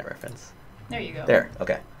understand that reference. There you go. There.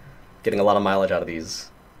 Okay. Getting a lot of mileage out of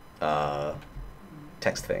these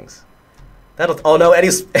text things. Oh no,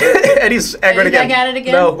 Eddie's aggroed again. Back at it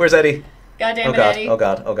again? No, where's Eddie? God damn oh it, God, Eddie. Oh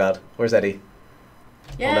God, oh God. Where's Eddie?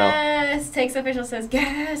 Yes, takes official says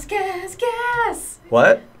gas, gas, gas.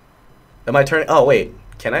 What? Am I turning? Oh wait,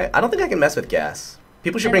 can I? I don't think I can mess with gas.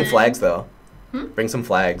 People should bring flags though. Bring some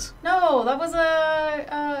flags. No, that was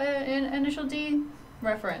an initial D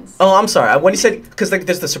reference. Oh, I'm sorry. When you said, because like,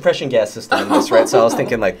 there's the suppression gas system in this, right? So I was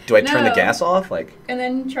thinking like, do I turn the gas off? Like. And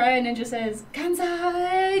then Try Ninja says,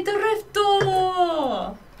 Kansai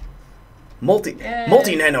Drifto.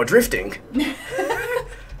 Multi nano drifting.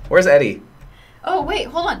 Where's Eddie? Oh wait,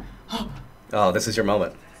 hold on. Oh, this is your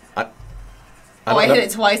moment. I hit it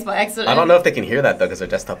twice by accident. I don't know if they can hear that though, because their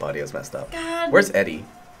desktop audio is messed up. God. Where's Eddie?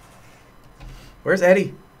 Where's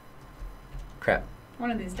Eddie? Crap. One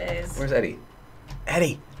of these days. Where's Eddie?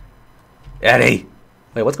 Eddie!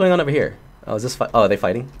 Wait, what's going on over here? Oh, is this are they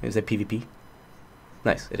fighting? Is it PvP?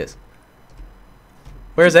 Nice, it is.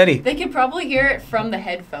 Where's Eddie? They could probably hear it from the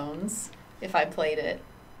headphones if I played it.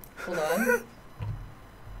 Hold on.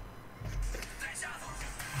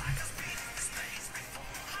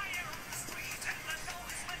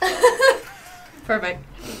 Perfect.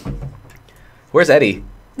 Where's Eddie?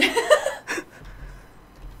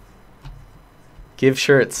 Give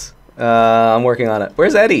shirts. I'm working on it.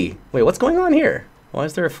 Where's Eddie? Wait, what's going on here? Why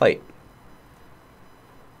is there a fight?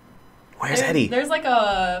 Where's Eddie? There's like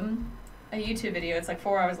a YouTube video. It's like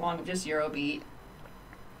 4 hours long of just Eurobeat.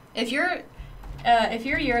 If your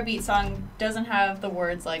Eurobeat song doesn't have the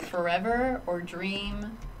words like forever or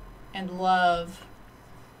dream and love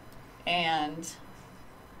and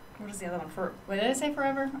what is the other one? What did I say?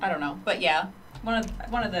 Forever? I don't know. But yeah, one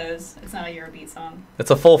of those. It's not a Eurobeat song.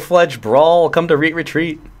 It's a full-fledged brawl. Come to Reet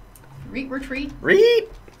Retreat. Reet Retreat? Reet!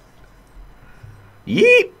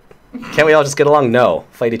 Yeet! Can't we all just get along? No.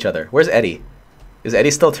 Fight each other. Where's Eddie? Is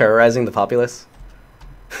Eddie still terrorizing the populace?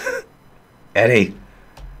 Eddie.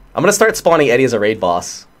 I'm gonna start spawning Eddie as a raid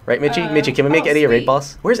boss. Right, Mitchie? Mitchie, can we make Eddie a raid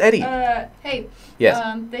boss? Where's Eddie? Hey.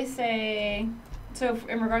 Yes. They say... So,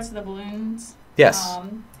 in regards to the balloons... Yes.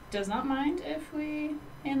 Does not mind if we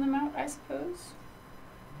hand them out, I suppose.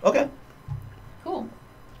 Okay. Cool.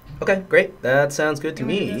 Okay, great. That sounds good to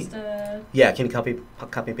me. Just, yeah, can you copy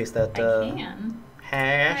and paste that? I can.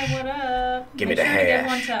 Hash. Hi, what up? Give me the hash. Make sure to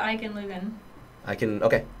give one to Ike and Lugan. I can.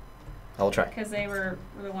 Okay. I will try. Because they were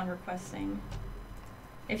the one requesting.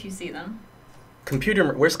 If you see them.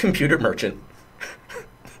 Where's Computer Merchant?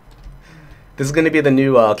 This is going to be the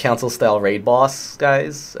new council-style raid boss,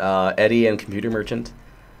 guys. Eddie and Computer Merchant.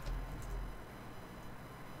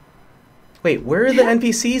 Wait, where are the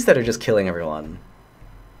NPCs that are just killing everyone?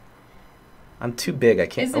 I'm too big. I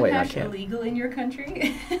can't. Is hash illegal in your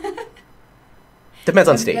country? Depends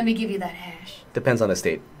on state. Let me give you that hash. Depends on the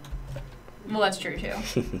state. Well, that's true too.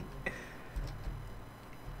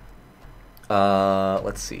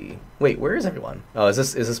 Let's see. Wait, where is everyone? Oh, is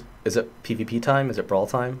it PvP time? Is it brawl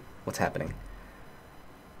time? What's happening?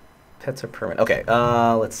 Pets are permanent. Okay,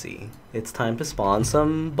 let's see. It's time to spawn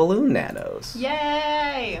some balloon nanos.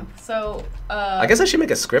 Yay! So, I guess I should make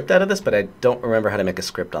a script out of this, but I don't remember how to make a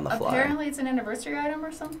script on the fly. Apparently it's an anniversary item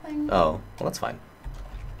or something. Oh, well, that's fine.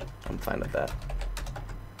 I'm fine with that.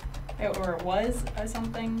 Or it was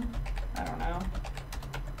something. I don't know.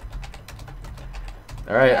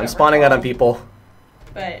 Alright, I'm spawning out on people.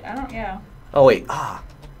 But, I don't, yeah. Oh, wait.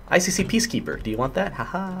 ICC Peacekeeper. Do you want that?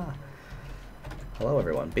 Haha. Hello,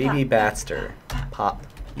 everyone. Baby Batster. Pop.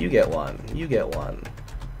 You get one. You get one.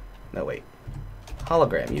 No, wait.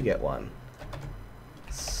 Hologram. You get one.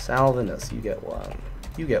 Salvinus. You get one.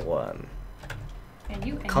 You get one. And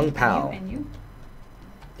you. And Kung you, Pao. And you.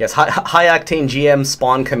 Yes, high octane GM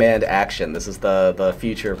spawn command action. This is the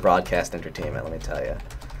future of broadcast entertainment, let me tell you.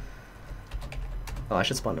 Oh, I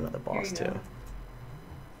should spawn another boss, too.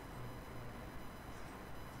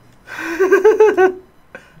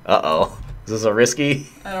 Uh-oh. Is this a risky?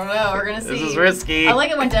 I don't know. We're gonna see. This is risky. I like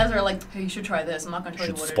it when devs are like, "Hey, you should try this." I'm not gonna tell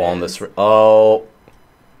you what spawn it is. this. Oh.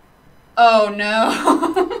 Oh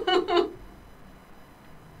no.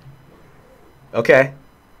 Okay.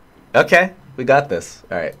 Okay. We got this.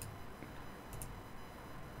 All right.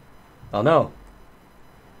 Oh no.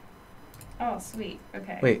 Oh sweet.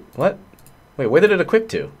 Okay. Wait. What? Wait. Where did it equip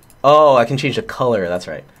to? Oh, I can change the color. That's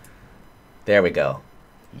right. There we go.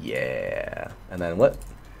 Yeah. And then what?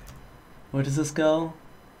 Where does this go?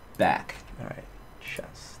 Back. All right.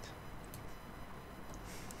 Chest.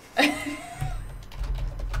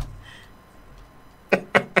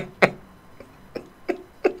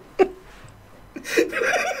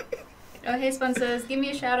 Oh, hey, Spun says, give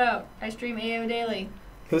me a shout out. I stream AO daily.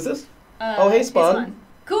 Who's this? Oh, hey, Spun.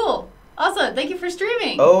 Cool. Awesome. Thank you for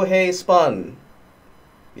streaming. Oh, hey, Spun.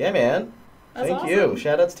 Yeah, man. That's Thank awesome. you.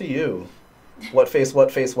 Shout outs to you. What face,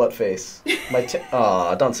 what face, what face?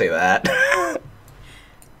 Aw, don't say that.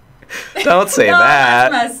 Don't say No,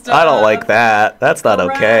 that. that's messed I don't up. like that. That's not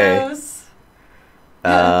okay. Gross.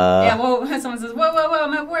 Yeah, well, someone says, whoa,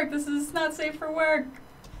 I'm at work. This is not safe for work.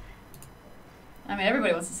 I mean,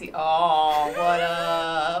 everybody wants to see, oh, what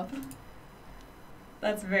up?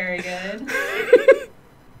 That's very good.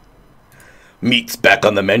 Meat's back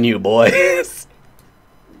on the menu, boys.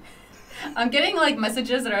 I'm getting, like,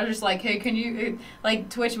 messages that are just like, hey, can you, like,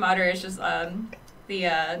 Twitch moderators just,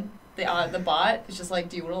 the bot is just like,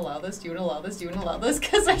 do you want to allow this? Do you want to allow this? Do you want to allow this?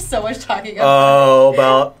 Because there's so much talking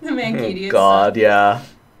about the Mankidian God, stuff. yeah.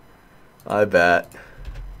 I bet.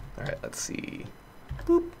 All right, let's see.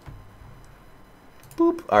 Boop.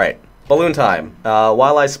 Boop. All right, balloon time.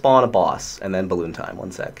 While I spawn a boss, and then balloon time.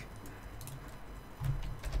 1 sec.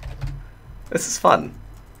 This is fun.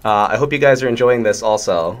 I hope you guys are enjoying this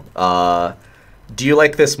also. Do you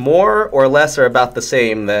like this more or less or about the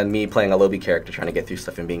same than me playing a Lobby character trying to get through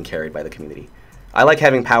stuff and being carried by the community? I like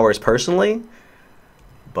having powers personally,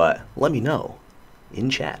 but let me know in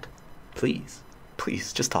chat. Please.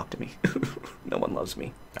 Please, just talk to me. No one loves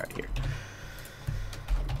me. All right, here.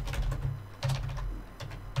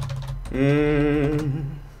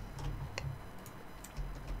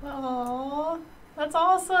 Aww, that's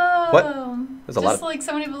awesome. What? There's a lot Just like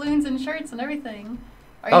so many balloons and shirts and everything.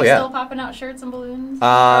 Are you yeah. still popping out shirts and balloons?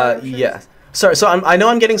 Yeah. Sorry, so I know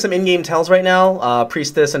I'm getting some in-game tells right now.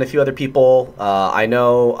 Priestess and a few other people. I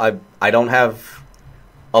know I don't have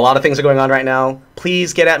a lot of things are going on right now.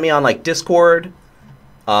 Please get at me on like Discord.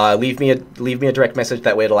 Leave me a direct message.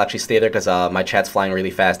 That way it'll actually stay there because my chat's flying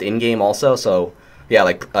really fast in-game also. So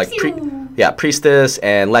yeah, Priestess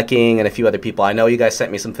and Lecking and a few other people. I know you guys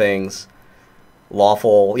sent me some things.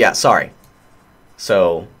 Lawful. Yeah, sorry.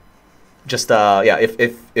 So. Just, yeah,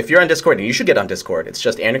 if you're on Discord, and you should get on Discord, it's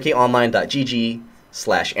just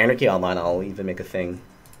anarchyonline.gg/anarchyonline. I'll even make a thing.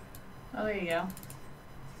 Oh, there you go.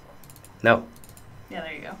 No. Yeah,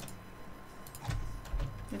 there you go.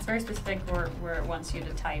 It's very specific where it wants you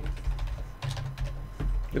to type.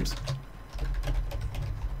 Oops.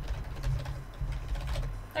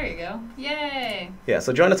 There you go. Yay! Yeah,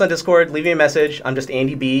 so join us on Discord, leave me a message. I'm just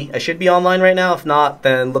Andy B. I should be online right now. If not,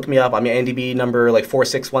 then look me up. I'm Andy B number like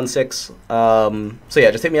 4616. So yeah,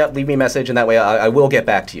 just hit me up, leave me a message, and that way I will get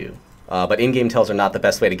back to you. But in-game tells are not the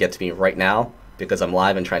best way to get to me right now because I'm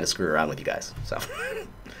live and trying to screw around with you guys. So.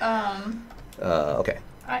 Okay.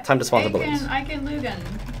 Time to spawn the balloons. Aiken Lugan,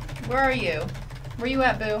 where are you? Where you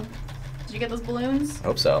at, Boo? Did you get those balloons? I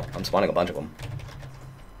hope so. I'm spawning a bunch of them.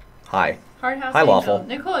 Hi. Hardhouse Hi, Angel. Lawful.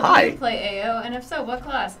 Nicole, Hi. do you play AO? And if so, what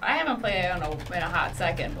class? I haven't played AO in a hot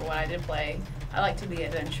second, but when I did play, I like to be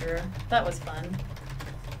adventurer. That was fun.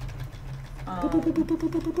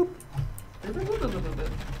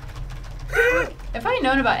 If I had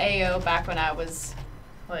known about AO back when I was,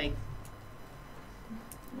 like,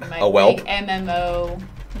 my A whelp? big MMO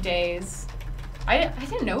days. I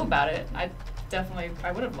didn't know about it. I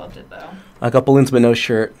would have loved it though. I got balloons but no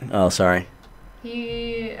shirt. Oh, sorry. So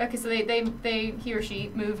he or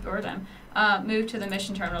she moved moved to the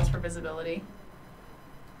mission terminals for visibility.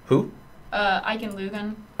 Who? Ike and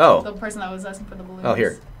Lugan. Oh. The person that was asking for the balloons. Oh,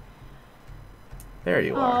 here. There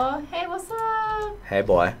you are. Aw, hey, what's up? Hey,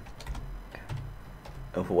 boy.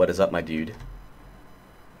 Oh, what is up, my dude?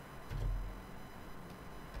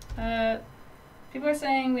 People are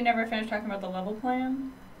saying we never finished talking about the level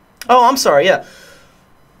plan. Oh, I'm sorry, yeah.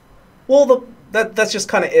 Well, that's just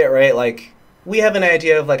kind of it, right? Like, we have an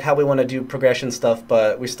idea of, like, how we want to do progression stuff,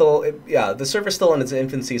 but we still, the server's still in its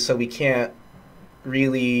infancy, so we can't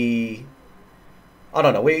really... I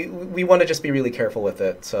don't know. We want to just be really careful with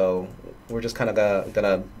it, so we're just kind of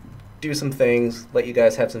gonna do some things, let you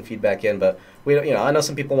guys have some feedback in, but I know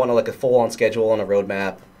some people want like a full-on schedule and a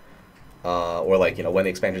roadmap, or like when the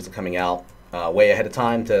expansions are coming out way ahead of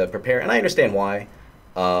time to prepare, and I understand why.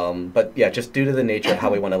 But yeah, just due to the nature of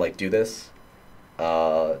how we want to like do this,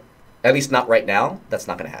 at least not right now. That's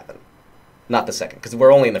not going to happen. Not the second, because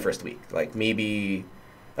we're only in the first week. Like maybe,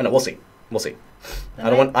 I don't know. We'll see. We'll see. I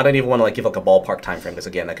don't even want to like give like a ballpark time frame because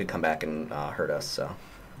again, that could come back and hurt us. So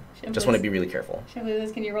just want to be really careful. Can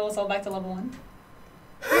you roll us all back to level 1?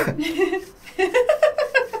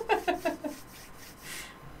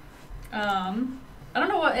 I don't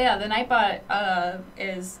know what. Yeah, the Nightbot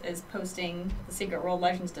is posting the Secret World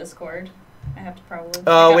Legends Discord. I have to probably.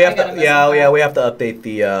 We have to. We have to update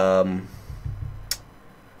the.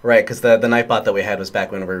 Right, because the Nightbot that we had was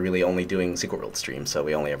back when we were really only doing Secret World streams, so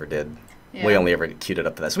we only ever did. Yeah. We only ever queued it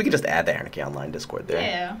up to that. So we could just add the Anarchy Online Discord there.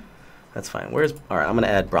 Yeah. That's fine. All right, I'm going to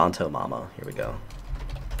add Bronto Mama. Here we go.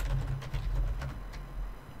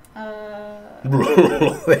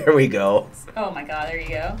 There we go. Oh my god, there you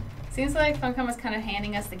go. Seems like Funcom is kind of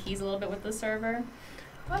handing us the keys a little bit with the server.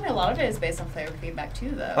 Well, I mean, a lot of it is based on player feedback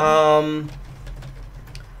too, though.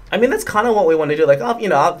 I mean, that's kind of what we want to do. Like,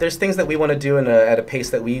 there's things that we want to do at a pace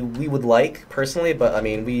that we would like personally, but I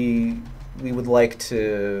mean, we would like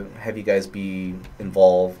to have you guys be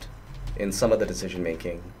involved in some of the decision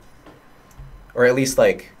making, or at least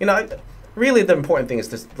like really the important thing is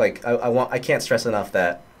just like I can't stress enough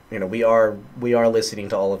that we are listening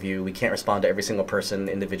to all of you. We can't respond to every single person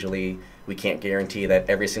individually. We can't guarantee that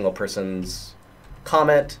every single person's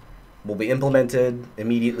comment will be implemented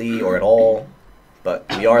immediately or at all. But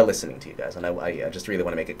we are listening to you guys, and I just really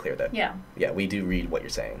want to make it clear that we do read what you're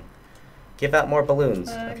saying. Give out more balloons.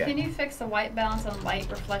 Okay. Can you fix the white balance on light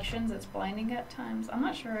reflections? It's blinding at times. I'm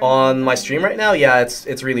not sure. On my stream right now, yeah,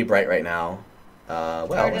 it's really bright right now.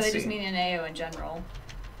 Well, or do let's they see. just mean in AO in general?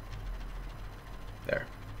 There.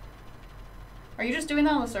 Are you just doing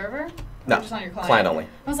that on the server? No, just on your client? Client only.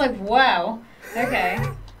 I was like, wow. Okay.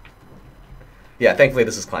 Yeah, thankfully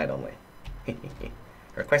this is client only.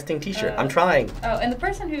 Requesting T-shirt. I'm trying. Oh, and the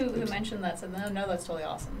person who mentioned that said, no, that's totally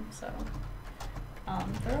awesome. So,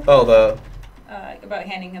 about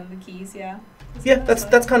handing him the keys, yeah. Yeah,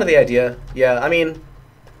 that's kind of the idea. Yeah, I mean,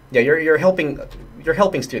 yeah, you're helping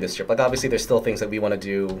steer this trip. Like obviously, there's still things that we want to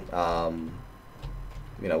do,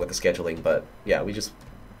 with the scheduling. But yeah, we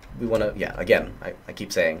want to. Yeah, again, I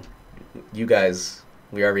keep saying, you guys,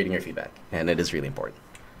 we are reading your feedback, and it is really important.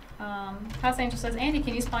 House Angel says, Andy,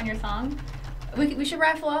 can you spawn your thong? We should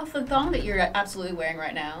raffle off the thong that you're absolutely wearing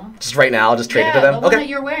right now. Just right now, I'll just trade it to them? The one that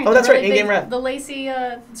you're wearing. Oh, that's really right, in-game raff. The lacy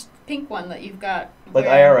pink one that you've got. Like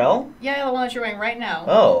IRL? Yeah, the one that you're wearing right now.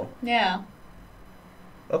 Oh. Yeah.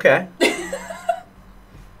 Okay.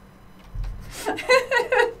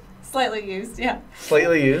 Slightly used, yeah.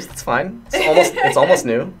 Slightly used, it's fine. It's almost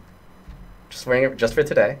new. Just wearing it just for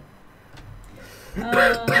today.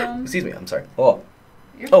 Excuse me, I'm sorry.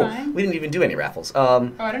 You're fine. We didn't even do any raffles. I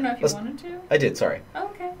don't know if you wanted to. I did, sorry. Oh,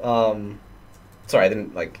 okay. Sorry, I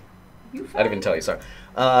didn't, I didn't even tell you, sorry.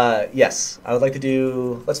 Yes, I would like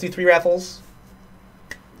to let's do 3 raffles.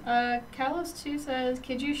 Kalos2 says,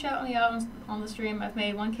 could you shout me out on the stream? I've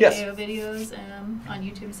made 1K AO videos on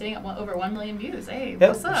YouTube sitting at over 1 million views. Hey,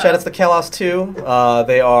 what's up? Shout out to Kalos2.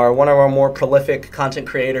 They are one of our more prolific content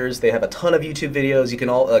creators. They have a ton of YouTube videos. You can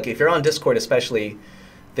all, if you're on Discord especially,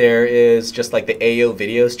 there is just like the AO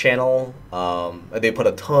videos channel. They put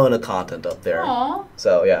a ton of content up there. Aww.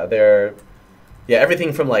 So yeah,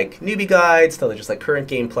 everything from like newbie guides to just like current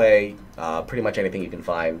gameplay, pretty much anything you can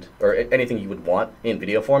find or anything you would want in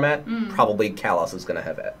video format. Probably Kalos is gonna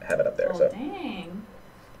have it up there. So dang.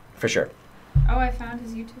 For sure. Oh, I found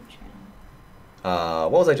his YouTube channel.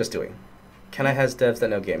 What was I just doing? Can I has devs that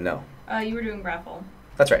know game? No. You were doing raffle.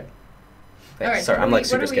 That's right. All right, sorry, I'm like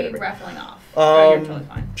super scared. What are we raffling off? You're totally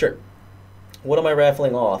fine. Sure. What am I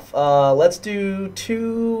raffling off? Let's do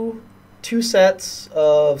two sets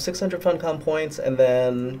of 600 Funcom points, and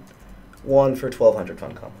then one for 1,200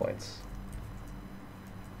 Funcom points.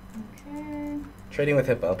 Okay. Trading with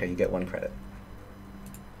Hippo. Okay, you get 1 credit.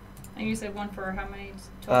 And you said one for how many?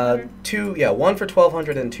 1,200? Yeah, one for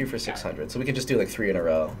 1,200 and two for 600. So we can just do like 3 in a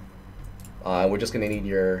row. We're just gonna need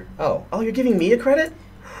your. Oh, you're giving me a credit?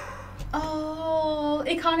 Oh,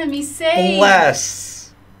 economy saved.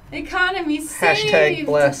 Bless. Economy saved. Hashtag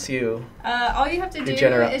bless you. All you have to do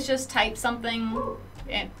Degenerate. is just type something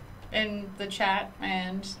in the chat,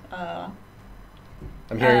 and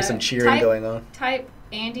I'm hearing some cheering going on. Type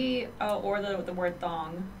Andy or the word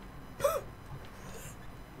thong.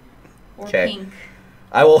 Or pink.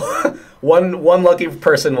 I will. one lucky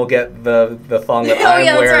person will get the thong that I'm wearing.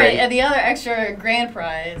 That's right. And the other extra grand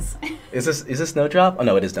prize. Is this Snowdrop? Oh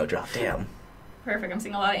no, it is Snowdrop. Damn. Perfect. I'm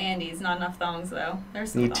seeing a lot of Andys. Not enough thongs though.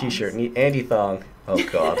 There's some Need thongs. T-shirt. Need Andy thong. Oh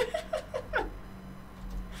god.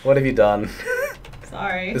 What have you done?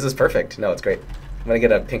 Sorry. This is perfect. No, it's great. I'm gonna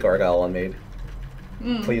get a pink Argyle one made.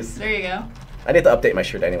 Please. There you go. I need to update my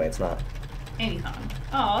shirt anyway. It's not. Andy thong.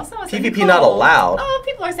 Oh, someone said PvP Nicole. not allowed. Oh,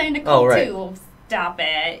 people are saying Nicole right. too. Stop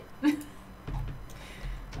it.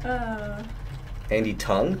 Andy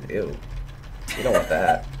tongue? Ew. You don't want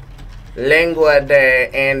that. Lengua de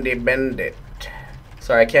Andy Bendit.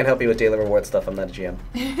 Sorry, I can't help you with daily reward stuff. I'm not a GM.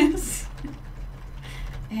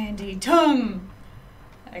 Andy tongue.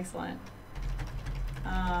 Excellent.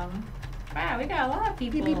 Wow, we got a lot of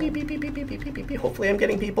people. Beep, beep, beep, beep, beep, beep, beep, beep, beep, beep. Hopefully I'm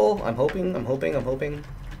getting people. I'm hoping.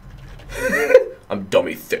 I'm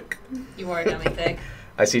dummy thick. You are dummy thick.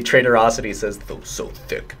 I see Traderosity says, though so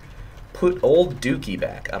thick. Put old Dookie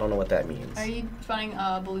back. I don't know what that means. Are you finding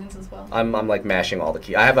balloons as well? I'm like mashing all the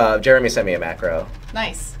keys. I have Jeremy sent me a macro.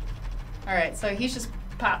 Nice. All right, so he's just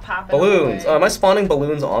popping. Balloons. Away. Am I spawning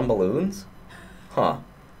balloons on balloons? Huh.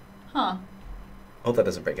 Hope that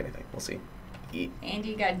doesn't break anything. We'll see. Eat.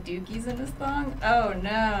 Andy got dookies in his thong? Oh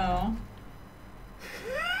no.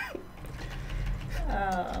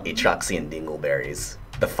 Atroxy and dingleberries.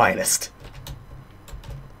 The finest.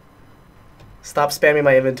 Stop spamming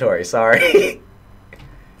my inventory, sorry.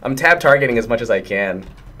 I'm tab targeting as much as I can.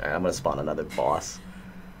 Alright, I'm gonna spawn another boss.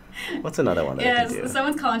 What's another one that I can do?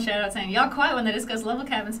 Someone's calling chat out saying, y'all quiet when they discuss level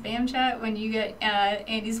cap and spam chat when you get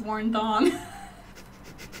Andy's worn thong.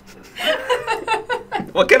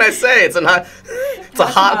 What can I say? It's a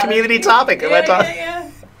hot community topic. Yeah.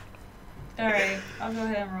 Alright, I'll go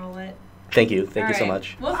ahead and roll it. Thank you so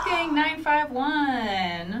much. Wolfgang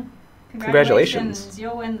 951. Congratulations.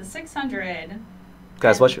 You'll win the 600.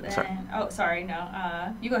 Guys, sorry. Oh, sorry,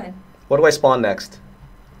 no. You go ahead. What do I spawn next?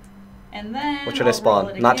 And then what should I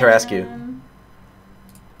spawn? Not to ask you.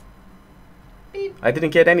 Beep. I didn't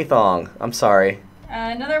get any thong. I'm sorry.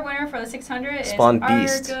 Another winner for the 600 spawn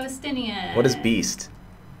is Beast. Argostinian. What is Beast?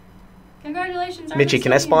 Congratulations, Mitchie,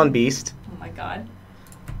 can I spawn Beast? Oh my god.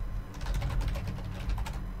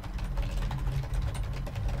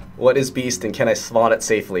 What is Beast and can I spawn it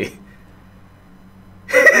safely?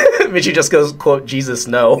 Mitchie just goes, quote, Jesus,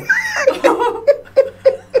 no.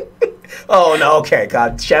 Oh, no, okay,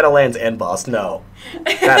 God. Shadowlands end boss, no.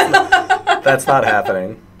 That's not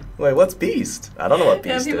happening. Wait, what's Beast? I don't know what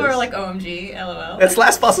Beast is. Yeah, people are like, OMG, LOL. It's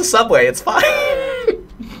last boss of Subway, it's fine.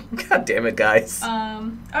 God damn it, guys.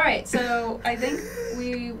 Alright, so I think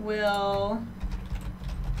we will...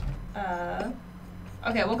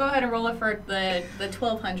 Okay, we'll go ahead and roll it for the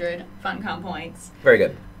 1,200 Funcom points. Very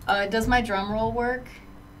good. Does my drum roll work?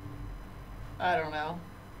 I don't know.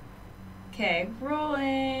 Okay,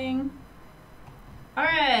 rolling.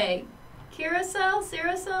 Alright.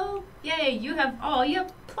 Ciracel? Yay, you have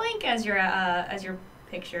Plank as your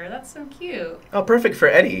picture. That's so cute. Oh, perfect for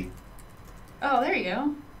Eddie. Oh, there you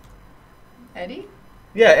go. Eddie?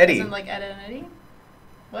 Yeah, Eddie. As in, like Ed and Eddie?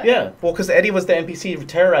 What? Yeah, well, because Eddie was the NPC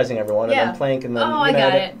terrorizing everyone, and then Plank, and then... Oh, I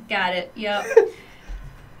got it. Yep.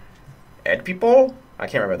 Ed people? I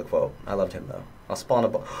can't remember the quote. I loved him, though. I'll spawn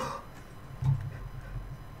a...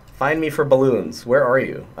 Find me for balloons. Where are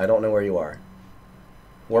you? I don't know where you are.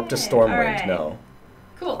 Warp to Stormwind. Right. No.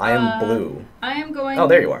 Cool. I am blue. I am going... Oh,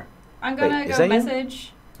 there you are. I'm going to Wait, go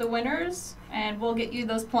message the winners, and we'll get you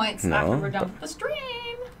those points after we're done with the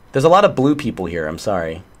stream. There's a lot of blue people here. I'm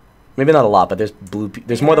sorry. Maybe not a lot, but there's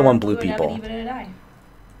there's more than one blue people.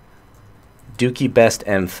 Dookie Best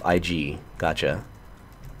Enf IG. Gotcha.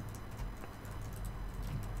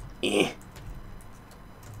 Let's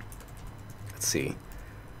see.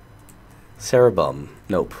 Cerebum.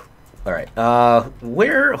 Nope. Alright.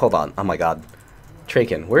 Where? Hold on. Oh my god.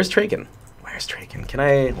 Traken. Where's Traken? Where's Traken? Can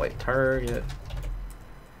I... Wait. Target.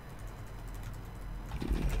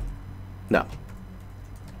 No.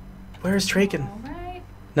 Where's Traken? Alright.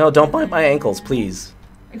 No, don't bite my ankles, please.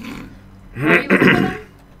 Why are you looking for them?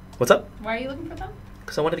 What's up? Why are you looking for them?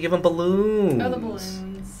 Because I wanted to give him balloons. Oh, the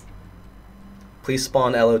balloons. Please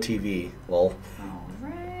spawn LOTV. Lol.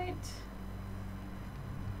 Alright.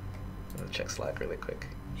 I'm gonna check Slack really quick.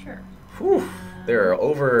 Sure. Whew. There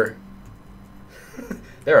are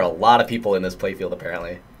there are a lot of people in this playfield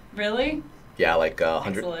apparently. Really? Yeah, like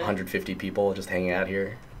 100, Excellent. 150 people just hanging out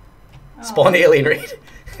here. Oh. Spawn alien raid.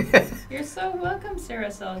 You're so welcome,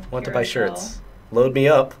 Sarah. Want to buy shirts? Load me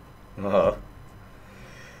up.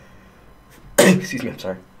 Excuse me, I'm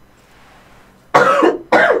sorry.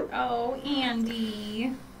 Oh,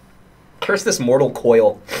 Andy. Curse this mortal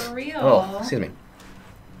coil. For real. Oh, excuse me.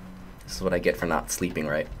 This is what I get for not sleeping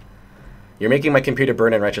right. You're making my computer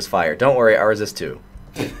burn in righteous fire. Don't worry, ours is too.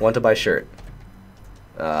 Want to buy shirt?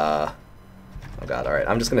 Oh god, alright.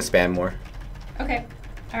 I'm just gonna spam more. Okay.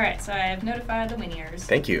 Alright, so I have notified the winners.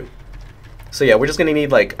 Thank you. So yeah, we're just gonna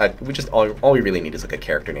need like all we really need is like a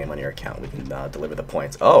character name on your account. We can deliver the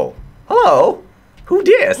points. Oh, hello. Who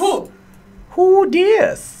dis? Who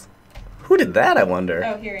dis? Who did that? I wonder.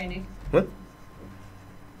 Oh, here, Andy. What?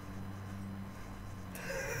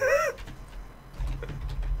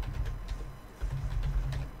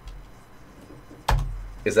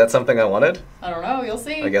 Is that something I wanted? I don't know. You'll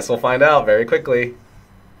see. I guess we'll find out very quickly.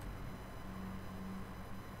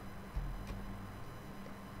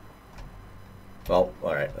 Well,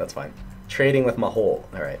 alright, that's fine. Trading with Mahol.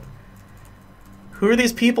 Alright. Who are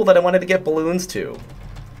these people that I wanted to get balloons to?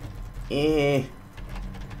 There's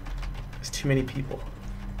too many people.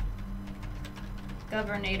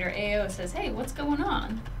 Governor AO says, hey, what's going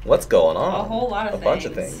on? What's going on? A whole lot of A things. bunch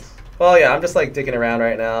of things. Well, yeah, I'm just like digging around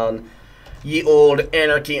right now. And ye old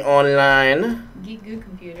Anarchy Online. Geek Goo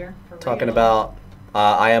Computer. For Talking real. about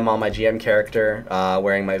I am on my GM character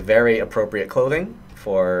wearing my very appropriate clothing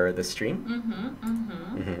for this stream.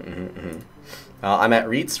 I'm at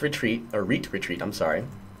Reet's Retreat, or Reet Retreat, I'm sorry.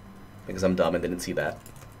 Because I'm dumb and didn't see that.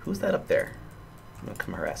 Who's that up there? I'm gonna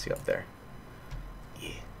come harass you up there. Yeah.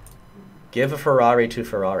 Give a Ferrari to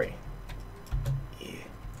Ferrari. Yeah.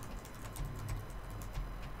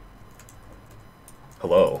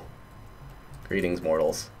 Hello. Greetings,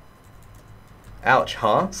 mortals. Ouch,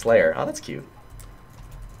 huh? Slayer. Oh, that's cute.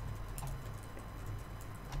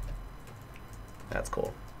 That's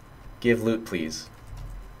cool. Give loot, please.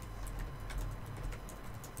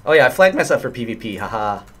 Oh yeah, I flagged myself for PvP,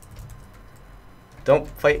 haha. Don't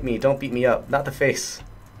fight me, don't beat me up. Not the face.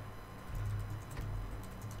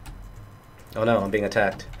 Oh no, I'm being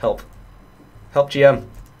attacked. Help. Help, GM.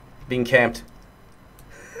 Being camped.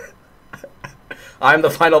 I'm the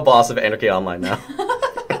final boss of Anarchy Online now.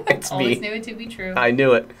 It's Always me. knew it to be true. I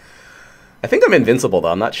knew it. I think I'm invincible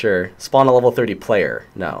though, I'm not sure. Spawn a level 30 player.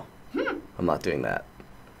 No. I'm not doing that.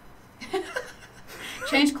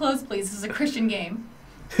 Change clothes, please. This is a Christian game.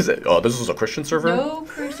 Is it? Oh, this is a Christian server? No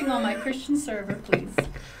cursing on my Christian server, please.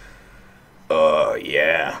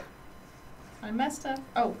 Yeah. I messed up.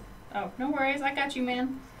 Oh, no worries. I got you,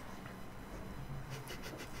 man.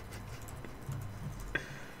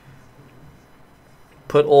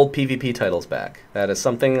 Put old PvP titles back. That is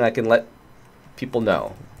something I can let people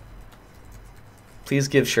know. Please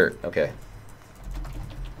give shirt. Okay.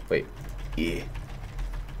 Wait. Yeah.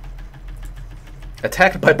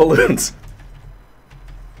 Attacked by balloons.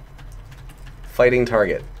 Fighting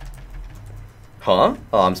target. Huh?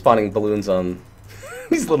 Oh, I'm spawning balloons on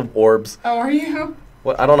these little orbs. Oh, are you?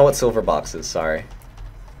 What? I don't know what silver box is. Sorry.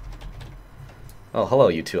 Oh, hello,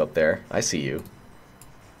 you two up there. I see you.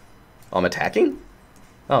 Oh, I'm attacking?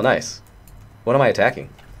 Oh, nice. What am I attacking?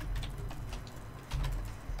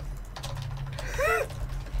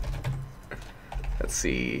 Let's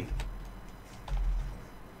see.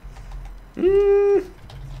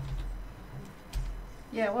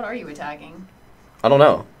 Yeah, what are you attacking? I don't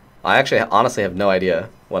know. I actually honestly have no idea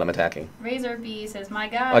what I'm attacking. Razor B says, my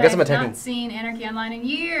God, I guess I'm I've attacking. not seen Anarchy Online in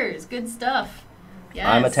years. Good stuff. Yes.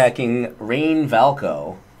 I'm attacking Rain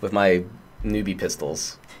Valco with my newbie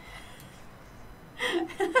pistols.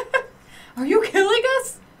 Are you killing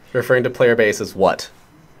us? Referring to player base as what?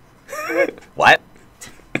 What?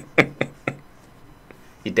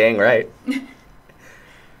 You dang right.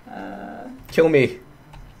 Kill me.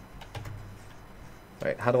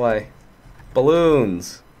 Wait, how do I...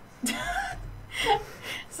 Balloons.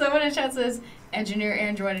 Someone in chat says, Engineer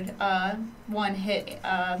Android 1 hit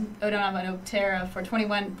Odonavano for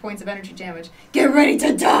 21 points of energy damage. Get ready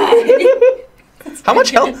to die! How much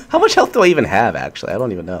health? How much health do I even have? Actually, I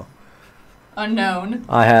don't even know. Unknown.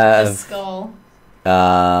 I The have skull.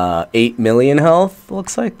 8 million health.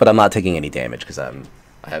 Looks like, but I'm not taking any damage because I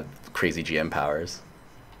have crazy GM powers.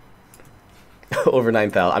 Over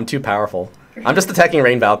 9,000. I'm too powerful. I'm just attacking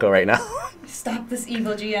Rain Valko right now. Stop this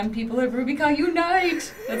evil GM, people of Rubicon,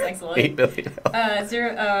 unite! That's excellent. 8 billion.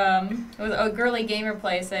 It was a girly gamer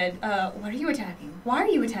play said, what are you attacking? Why are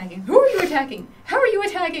you attacking? Who are you attacking? How are you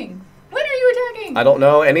attacking? When are you attacking? I don't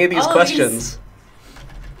know any of these All questions.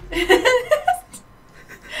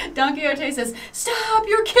 Don Quixote says, stop,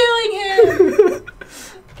 you're killing him!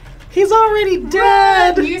 He's already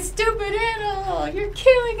dead! Run, you stupid animal! You're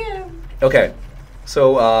killing him! Okay,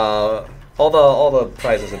 so all the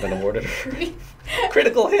prizes have been awarded.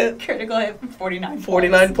 Critical hit. Critical hit, 49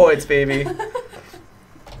 49 points, baby.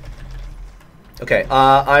 Okay,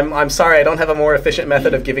 I'm sorry, I don't have a more efficient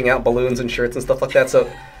method of giving out balloons and shirts and stuff like that. So,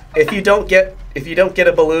 if you don't get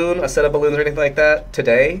a balloon, a set of balloons or anything like that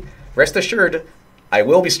today, rest assured, I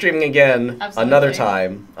will be streaming again another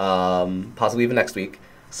time, possibly even next week.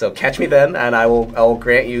 So catch me then, and I will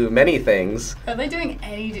grant you many things. Are they doing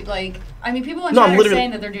any, like, I mean, people on chat are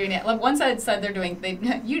saying that they're doing it. Like, one side said they're doing,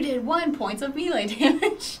 you did 1 point of melee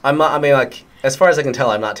damage. I'm not, I mean, like, as far as I can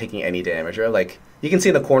tell, I'm not taking any damage. Or, like, you can see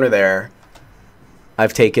in the corner there,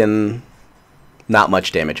 I've taken not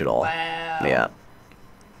much damage at all. Wow. Yeah.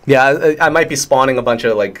 Yeah, I might be spawning a bunch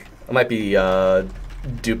of, like, I might be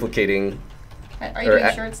duplicating. Are you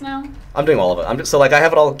doing shirts now? I'm doing all of it. I'm just, so, like, I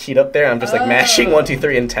have it all keyed up there. I'm just, like, mashing 1, 2,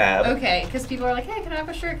 3 and tab. Okay, because people are like, hey, can I have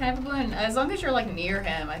a shirt? Can I have a balloon? As long as you're, like, near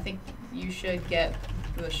him, I think you should get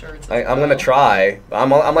the shirts. I'm going to try. I'm,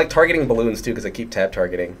 like, targeting balloons, too, because I keep tab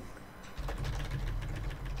targeting.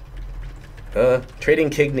 Trading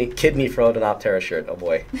kidney for an Optera shirt. Oh,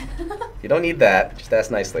 boy. You don't need that. Just ask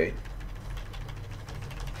nicely.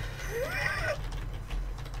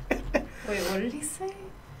 Wait, what did he say?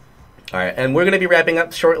 All right, and we're going to be wrapping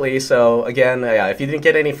up shortly. So, again, yeah, if you didn't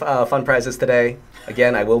get any fun prizes today,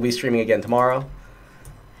 again, I will be streaming again tomorrow.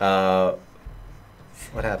 What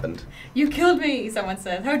happened? You killed me, someone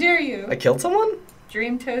said. How dare you? I killed someone?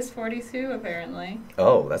 Dream Toast 42, apparently.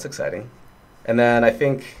 Oh, that's exciting. And then I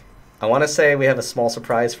think, I want to say we have a small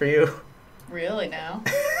surprise for you. Really now?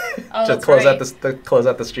 Oh, Just close out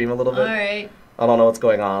the stream a little bit. All right. I don't know what's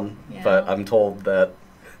going on, Yeah. but I'm told that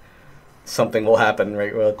something will happen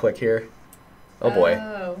real quick here. Oh boy.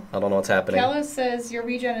 I don't know what's happening. Kello says your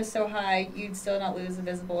regen is so high you'd still not lose a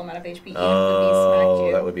visible amount of HP even if the beast smacked Oh,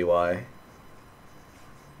 you. that would be why.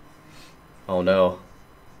 Oh no.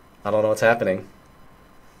 I don't know what's happening.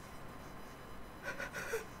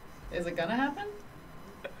 Is it gonna happen?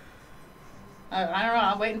 I don't know.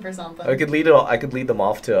 I'm waiting for something. I could lead them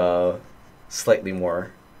off to a slightly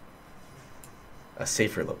more a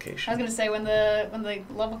safer location. I was gonna say when the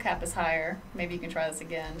level cap is higher, maybe you can try this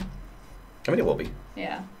again. I mean, it will be.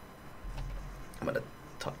 Yeah. I'm gonna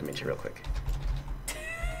talk to Michi real quick.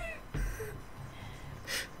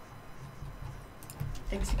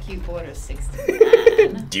 Execute order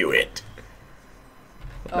 69. Do it.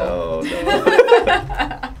 Oh.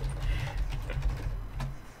 No.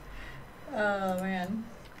 Oh man.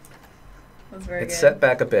 That's very It's good. set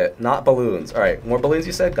back a bit. Not balloons. All right, more balloons.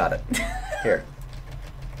 You said, got it. Here.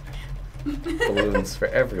 Balloons for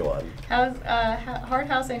everyone. How's Heart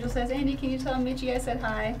House Angel says, Andy, can you tell Michi I said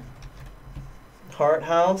hi? Heart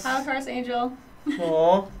House. How's Heart Angel?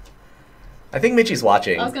 Aw. I think Michi's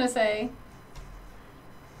watching. I was gonna say.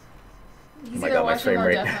 He's my either God, my watching frame or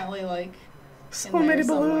rate. definitely like. So in there many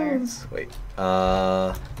somewhere. balloons. Wait.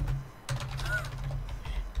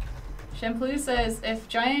 Shampoo says, if the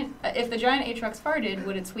giant Aatrox farted,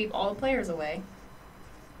 would it sweep all the players away?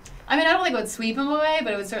 I mean, I don't think it would sweep him away,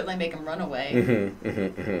 but it would certainly make him run away.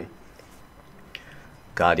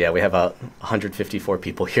 God, yeah, we have 154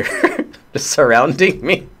 people here just surrounding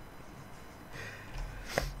me.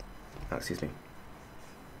 Oh, excuse me.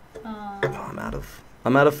 Oh,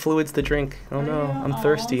 I'm out of fluids to drink. Oh no, I'm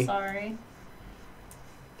thirsty. Sorry.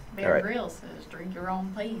 Bear All right. Grylls says, drink your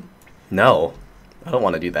own pain. No, I don't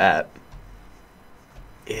want to do that.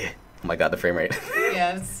 Oh my God, the frame rate.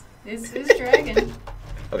 Yeah, it's dragging.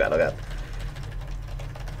 Oh God, oh God.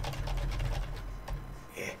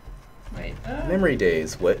 Wait. Memory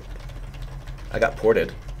days. What? I got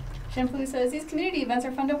ported. Shampoo says, these community events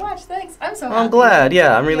are fun to watch. Thanks. I'm so happy. I'm glad.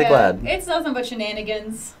 Yeah, I'm really glad. It's nothing but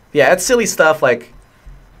shenanigans. Yeah, it's silly stuff like.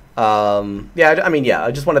 Yeah, I mean, yeah.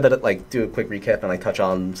 I just wanted to like do a quick recap and like touch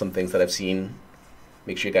on some things that I've seen.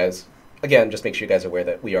 Make sure you guys, again, just make sure you guys are aware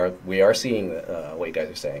that we are seeing what you guys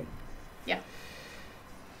are saying. Yeah.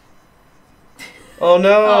 Oh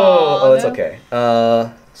no! Aw, Oh, it's no. okay.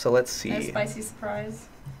 So let's see. A spicy surprise.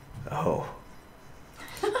 Oh.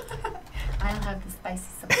 I'll have the spicy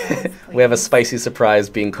surprise. We have a please. spicy surprise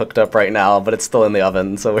being cooked up right now, but it's still in the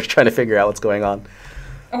oven, so we're trying to figure out what's going on.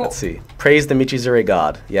 Oh. Let's see. Praise the Michizuri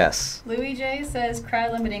god. Yes. Louis J says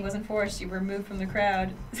crowd limiting was enforced. You were removed from the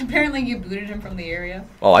crowd. Apparently, you booted him from the area.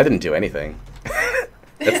 Oh, I didn't do anything.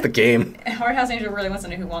 That's the game. Hard House Angel really wants to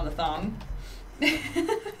know who won the thong.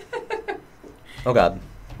 Oh god.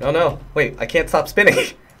 Oh no. Wait, I can't stop spinning.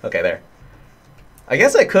 Okay, there. I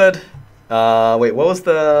guess I could. Wait, what was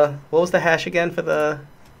the hash again for the?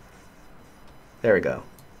 There we go.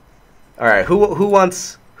 All right, who won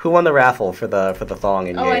the raffle for the thong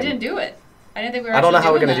in game? Oh, I didn't do it. I didn't think we were. I don't know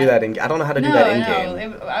how we're gonna do that in. I don't know how to do that in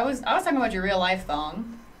game. No, I was talking about your real life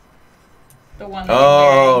thong. The one. That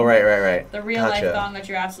Oh, you're wearing. right. The real life thong that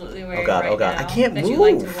you're absolutely wearing. Oh god, now, I can't that move. You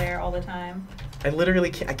like to wear all the time. I literally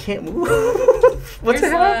can't. I can't move. What's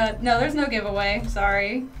that? No, there's no giveaway.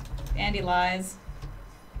 Sorry, Andy lies.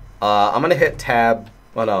 I'm gonna hit tab.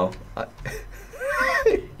 Oh no.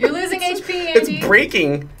 You're losing HP, Andy. It's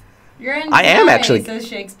breaking. You're in. I am actually. Says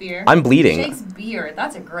Shakespeare. I'm bleeding. Shakespeare.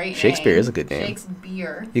 That's a great Shakespeare name. is a good name.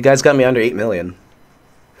 Shakespeare. You guys got me under 8 million.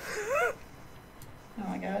 Oh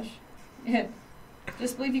my gosh. Yeah.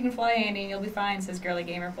 Just believe you can fly, Andy, and you'll be fine, says Girly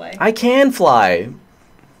Gamer Play. I can fly.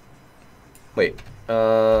 Wait.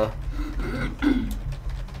 Let's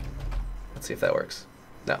see if that works.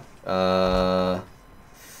 No.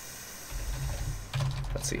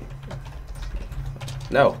 Let's see.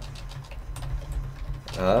 No.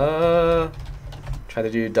 Try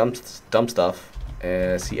to do dumb stuff.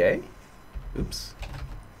 CA? Oops.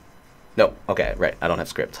 No. Okay, right. I don't have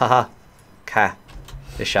script. Haha. Ka.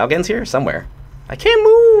 Is Xiaogen's here? Somewhere. I can't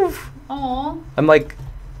move! Aw. I'm like,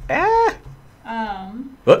 ah.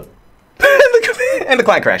 What? And the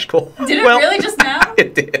client crashed. Cool. Did it really just now?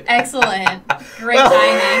 It did. Excellent. Great Well,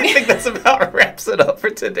 timing. I think that's about wraps it up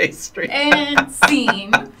for today's stream. And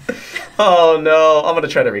scene. Oh no, I'm gonna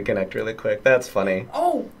try to reconnect really quick. That's funny.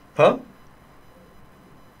 Oh. Huh?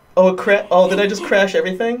 Oh, did I just crash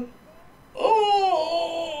everything?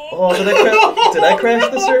 Oh, did I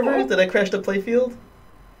crash the server? Did I crash the playfield?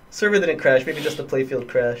 Server didn't crash. Maybe just the playfield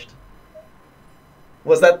crashed.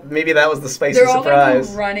 Maybe that was the spicy They're all surprise.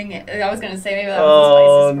 gonna be running it. I was gonna say maybe that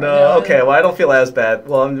was the spicy surprise. Oh no. Okay, well I don't feel as bad.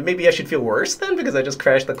 Well, maybe I should feel worse then because I just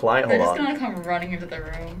crashed the client. They're Hold just on. gonna come running into the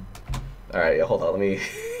room. All right, yeah, hold on. Let me.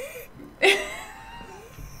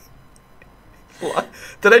 What?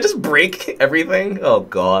 Did I just break everything? Oh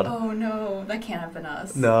god. Oh no, that can't have been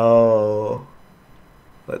us. No.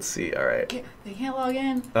 Let's see. All right. They can't log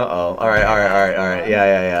in. Uh-oh. All right.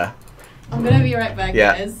 Yeah. I'm gonna be right back,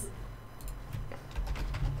 guys.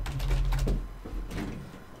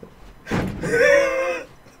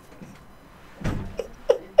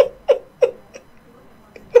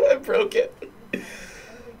 I broke it.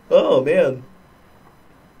 Oh, man.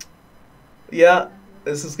 Yeah,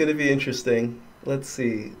 this is going to be interesting. Let's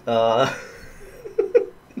see. God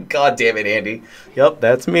damn it, Andy. Yup,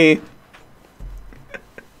 that's me.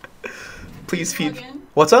 Please feed.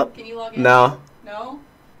 What's up? Can you log in? No. No?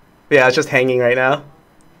 Yeah, it's just hanging right now.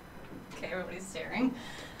 Okay, everybody's staring.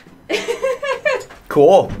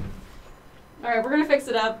 Cool. Alright, we're gonna fix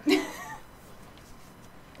it up.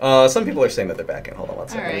 Some people are saying that they're back in. Hold on one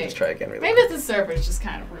second. Let me just try again really Maybe the server's just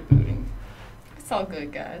kind of rebooting. It's all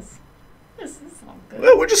good, guys. This is all good.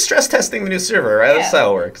 Well, we're just stress testing the new server, right? Yeah. That's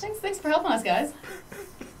how it works. Thanks for helping us, guys.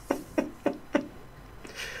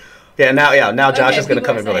 Now Josh Okay, is gonna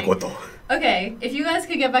come and be people like, are what the? Okay, if you guys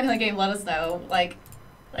could get back in the game, let us know. Like,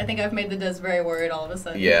 I think I've made the Des very worried all of a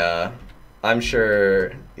sudden. Yeah, I'm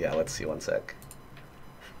sure. Yeah, let's see one sec.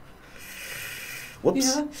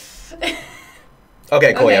 Whoops. Yeah.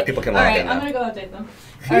 Okay, cool. Yeah, people can log in now. I'm gonna go update them.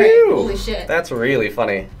 Phew, Alright, holy shit. That's really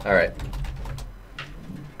funny. All right.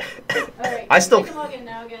 Alright, I still. you can log in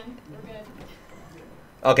now again. We're good.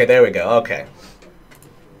 Okay, there we go. Okay.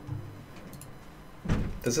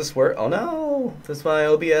 Does this work? Oh no! Does my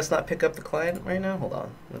OBS not pick up the client right now? Hold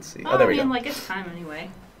on. Let's see. Oh, there we go. like, it's time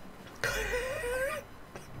anyway.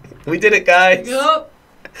 We did it, guys. Yup.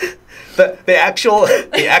 The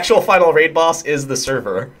actual final raid boss is the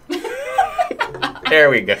server.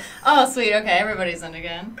 There we go. Oh, sweet. Okay, everybody's in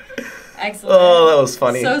again. Excellent. Oh, that was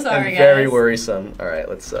funny. So sorry, and very guys. worrisome. All right,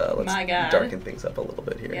 let's My God. darken things up a little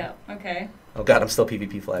bit here. Yeah, okay. Oh god, I'm still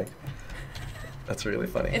PvP flagged. That's really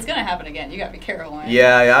funny. It's gonna happen again. You gotta be careful. Man.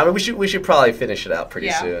 Yeah. I mean, we should probably finish it out pretty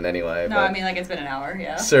soon anyway. No, I mean like it's been an hour.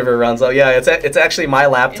 Yeah. Server runs out. Yeah, it's actually my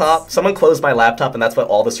laptop. Someone closed my laptop, and that's what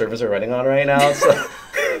all the servers are running on right now. So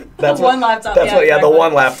that's one laptop. That's what. Yeah, exactly. the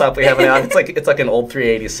one laptop we have now. It's like an old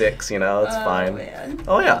 386. You know, it's fine. Man.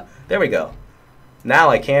 Oh yeah, there we go. Now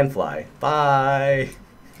I can fly. Bye.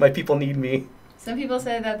 My people need me. Some people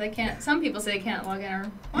say that they can't. Some people say they can't log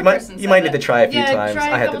in. Or you might need to try a few times.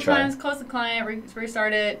 Try I had a couple to try. times. Close the client.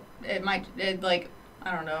 Restart it. It might. Like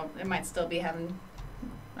I don't know. It might still be having.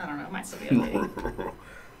 I don't know. It might still be updating.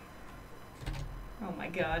 Oh my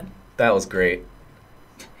god. That was great.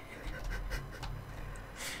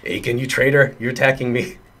 Aiken, you traitor! You're attacking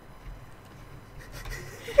me.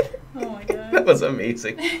 Oh my god. That was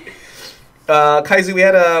amazing. Kaizu, we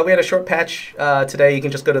had a short patch today. You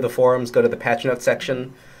can just go to the forums, go to the patch notes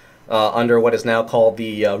section under what is now called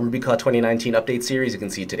the RubyCon 2019 update series. You can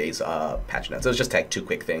see today's patch notes. It was just like 2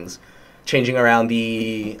 quick things, changing around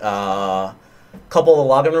the couple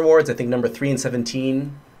of the login rewards. I think number 3 and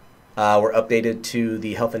 17 were updated to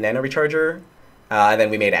the health and nano recharger, and then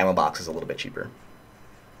we made ammo boxes a little bit cheaper.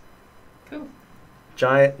 Cool.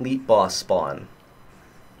 Giant leap boss spawn.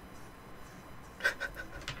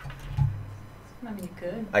 I mean, you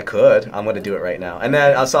could. I could. I'm going to do it right now. And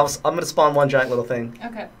then so I'm going to spawn one giant little thing.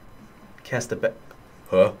 Okay. Cast a bet.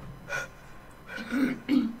 Huh?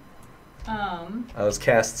 I was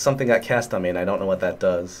cast. Something got cast on me, and I don't know what that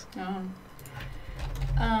does.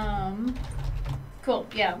 Cool.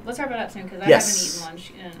 Yeah, let's wrap it up soon because I Yes. haven't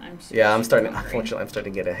eaten lunch and I'm super, Yeah, I'm starting. hungry. Unfortunately, I'm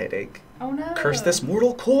starting to get a headache. Oh no. Curse this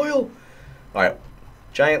mortal coil. All right,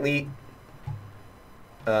 giant leap.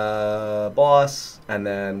 Boss, and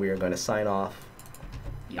then we are going to sign off.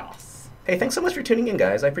 Yas. Hey, thanks so much for tuning in,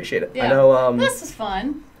 guys. I appreciate it. Yeah. I know. This is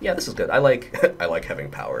fun. Yeah, this is good. I like I like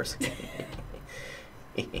having powers.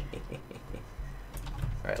 All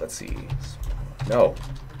right, let's see. No.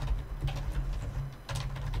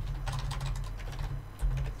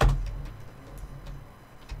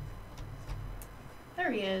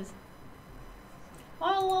 There he is.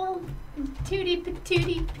 Oh, tootie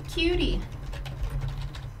patootie cutie.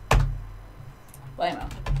 Blammo.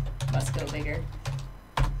 Must go bigger.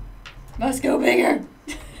 Must go bigger.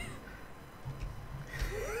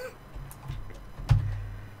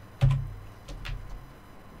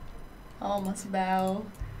 All must bow.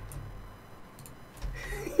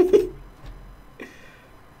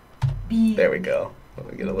 Big. There we go.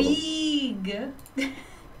 Let me get a little. Big.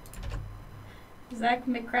 Zach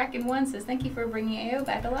McCracken1 says, thank you for bringing AO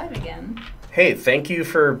back alive again. Hey, thank you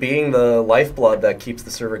for being the lifeblood that keeps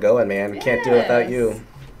the server going, man. We can't do it without you.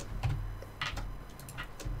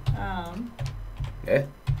 Yeah.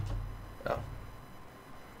 Oh.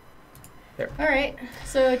 There. All right.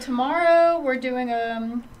 So tomorrow we're doing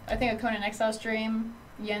I think a Conan Exile stream.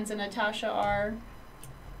 Jens and Natasha are.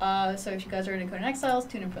 So if you guys are into Conan Exiles,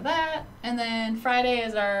 tune in for that. And then Friday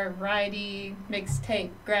is our variety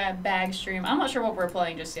mixtape grab bag stream. I'm not sure what we're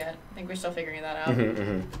playing just yet. I think we're still figuring that out.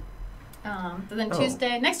 But then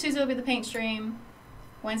next Tuesday will be the paint stream.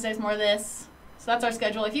 Wednesday's more of this. So that's our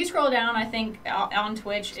schedule. If you scroll down, I think on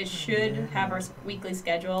Twitch it should have our weekly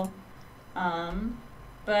schedule.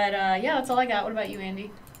 But yeah, that's all I got. What about you, Andy?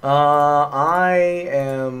 I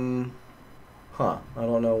am. I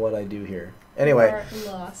don't know what I do here. Anyway. You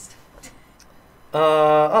are lost.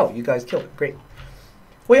 Oh, you guys killed it. Great.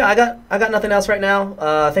 Well, yeah, I got nothing else right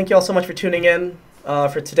now. Thank you all so much for tuning in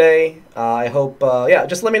for today. I hope,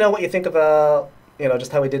 just let me know what you think about,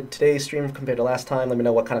 just how we did today's stream compared to last time. Let me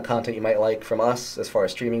know what kind of content you might like from us as far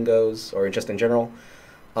as streaming goes, or just in general.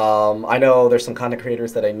 I know there's some content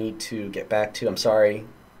creators that I need to get back to. I'm sorry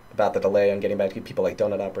about the delay on getting back to you. People like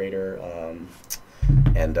Donut Operator,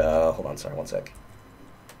 and hold on, sorry, one sec.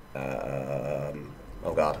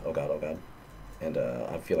 Oh god. And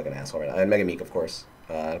I feel like an asshole right now. And Mega Meek, of course.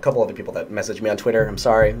 And a couple other people that messaged me on Twitter. I'm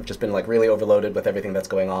sorry. I've just been like really overloaded with everything that's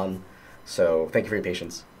going on. So thank you for your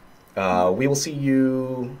patience. We will see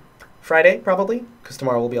you Friday, probably, because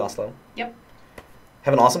tomorrow will be Oslo. Yep.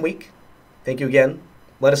 Have an awesome week. Thank you again.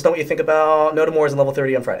 Let us know what you think about No More and Level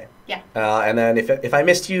 30 on Friday. Yeah. And then if I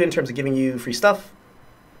missed you in terms of giving you free stuff,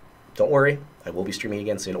 don't worry. I will be streaming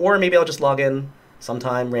again soon. Or maybe I'll just log in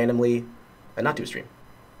sometime randomly and not do a stream.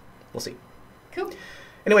 We'll see. Cool.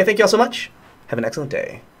 Anyway, thank you all so much. Have an excellent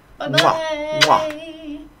day. Bye-bye. Mwah.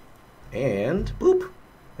 Mwah. And boop.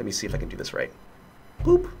 Let me see if I can do this right.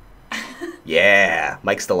 Boop. Yeah.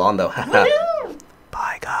 Mike's still on, though. Woohoo!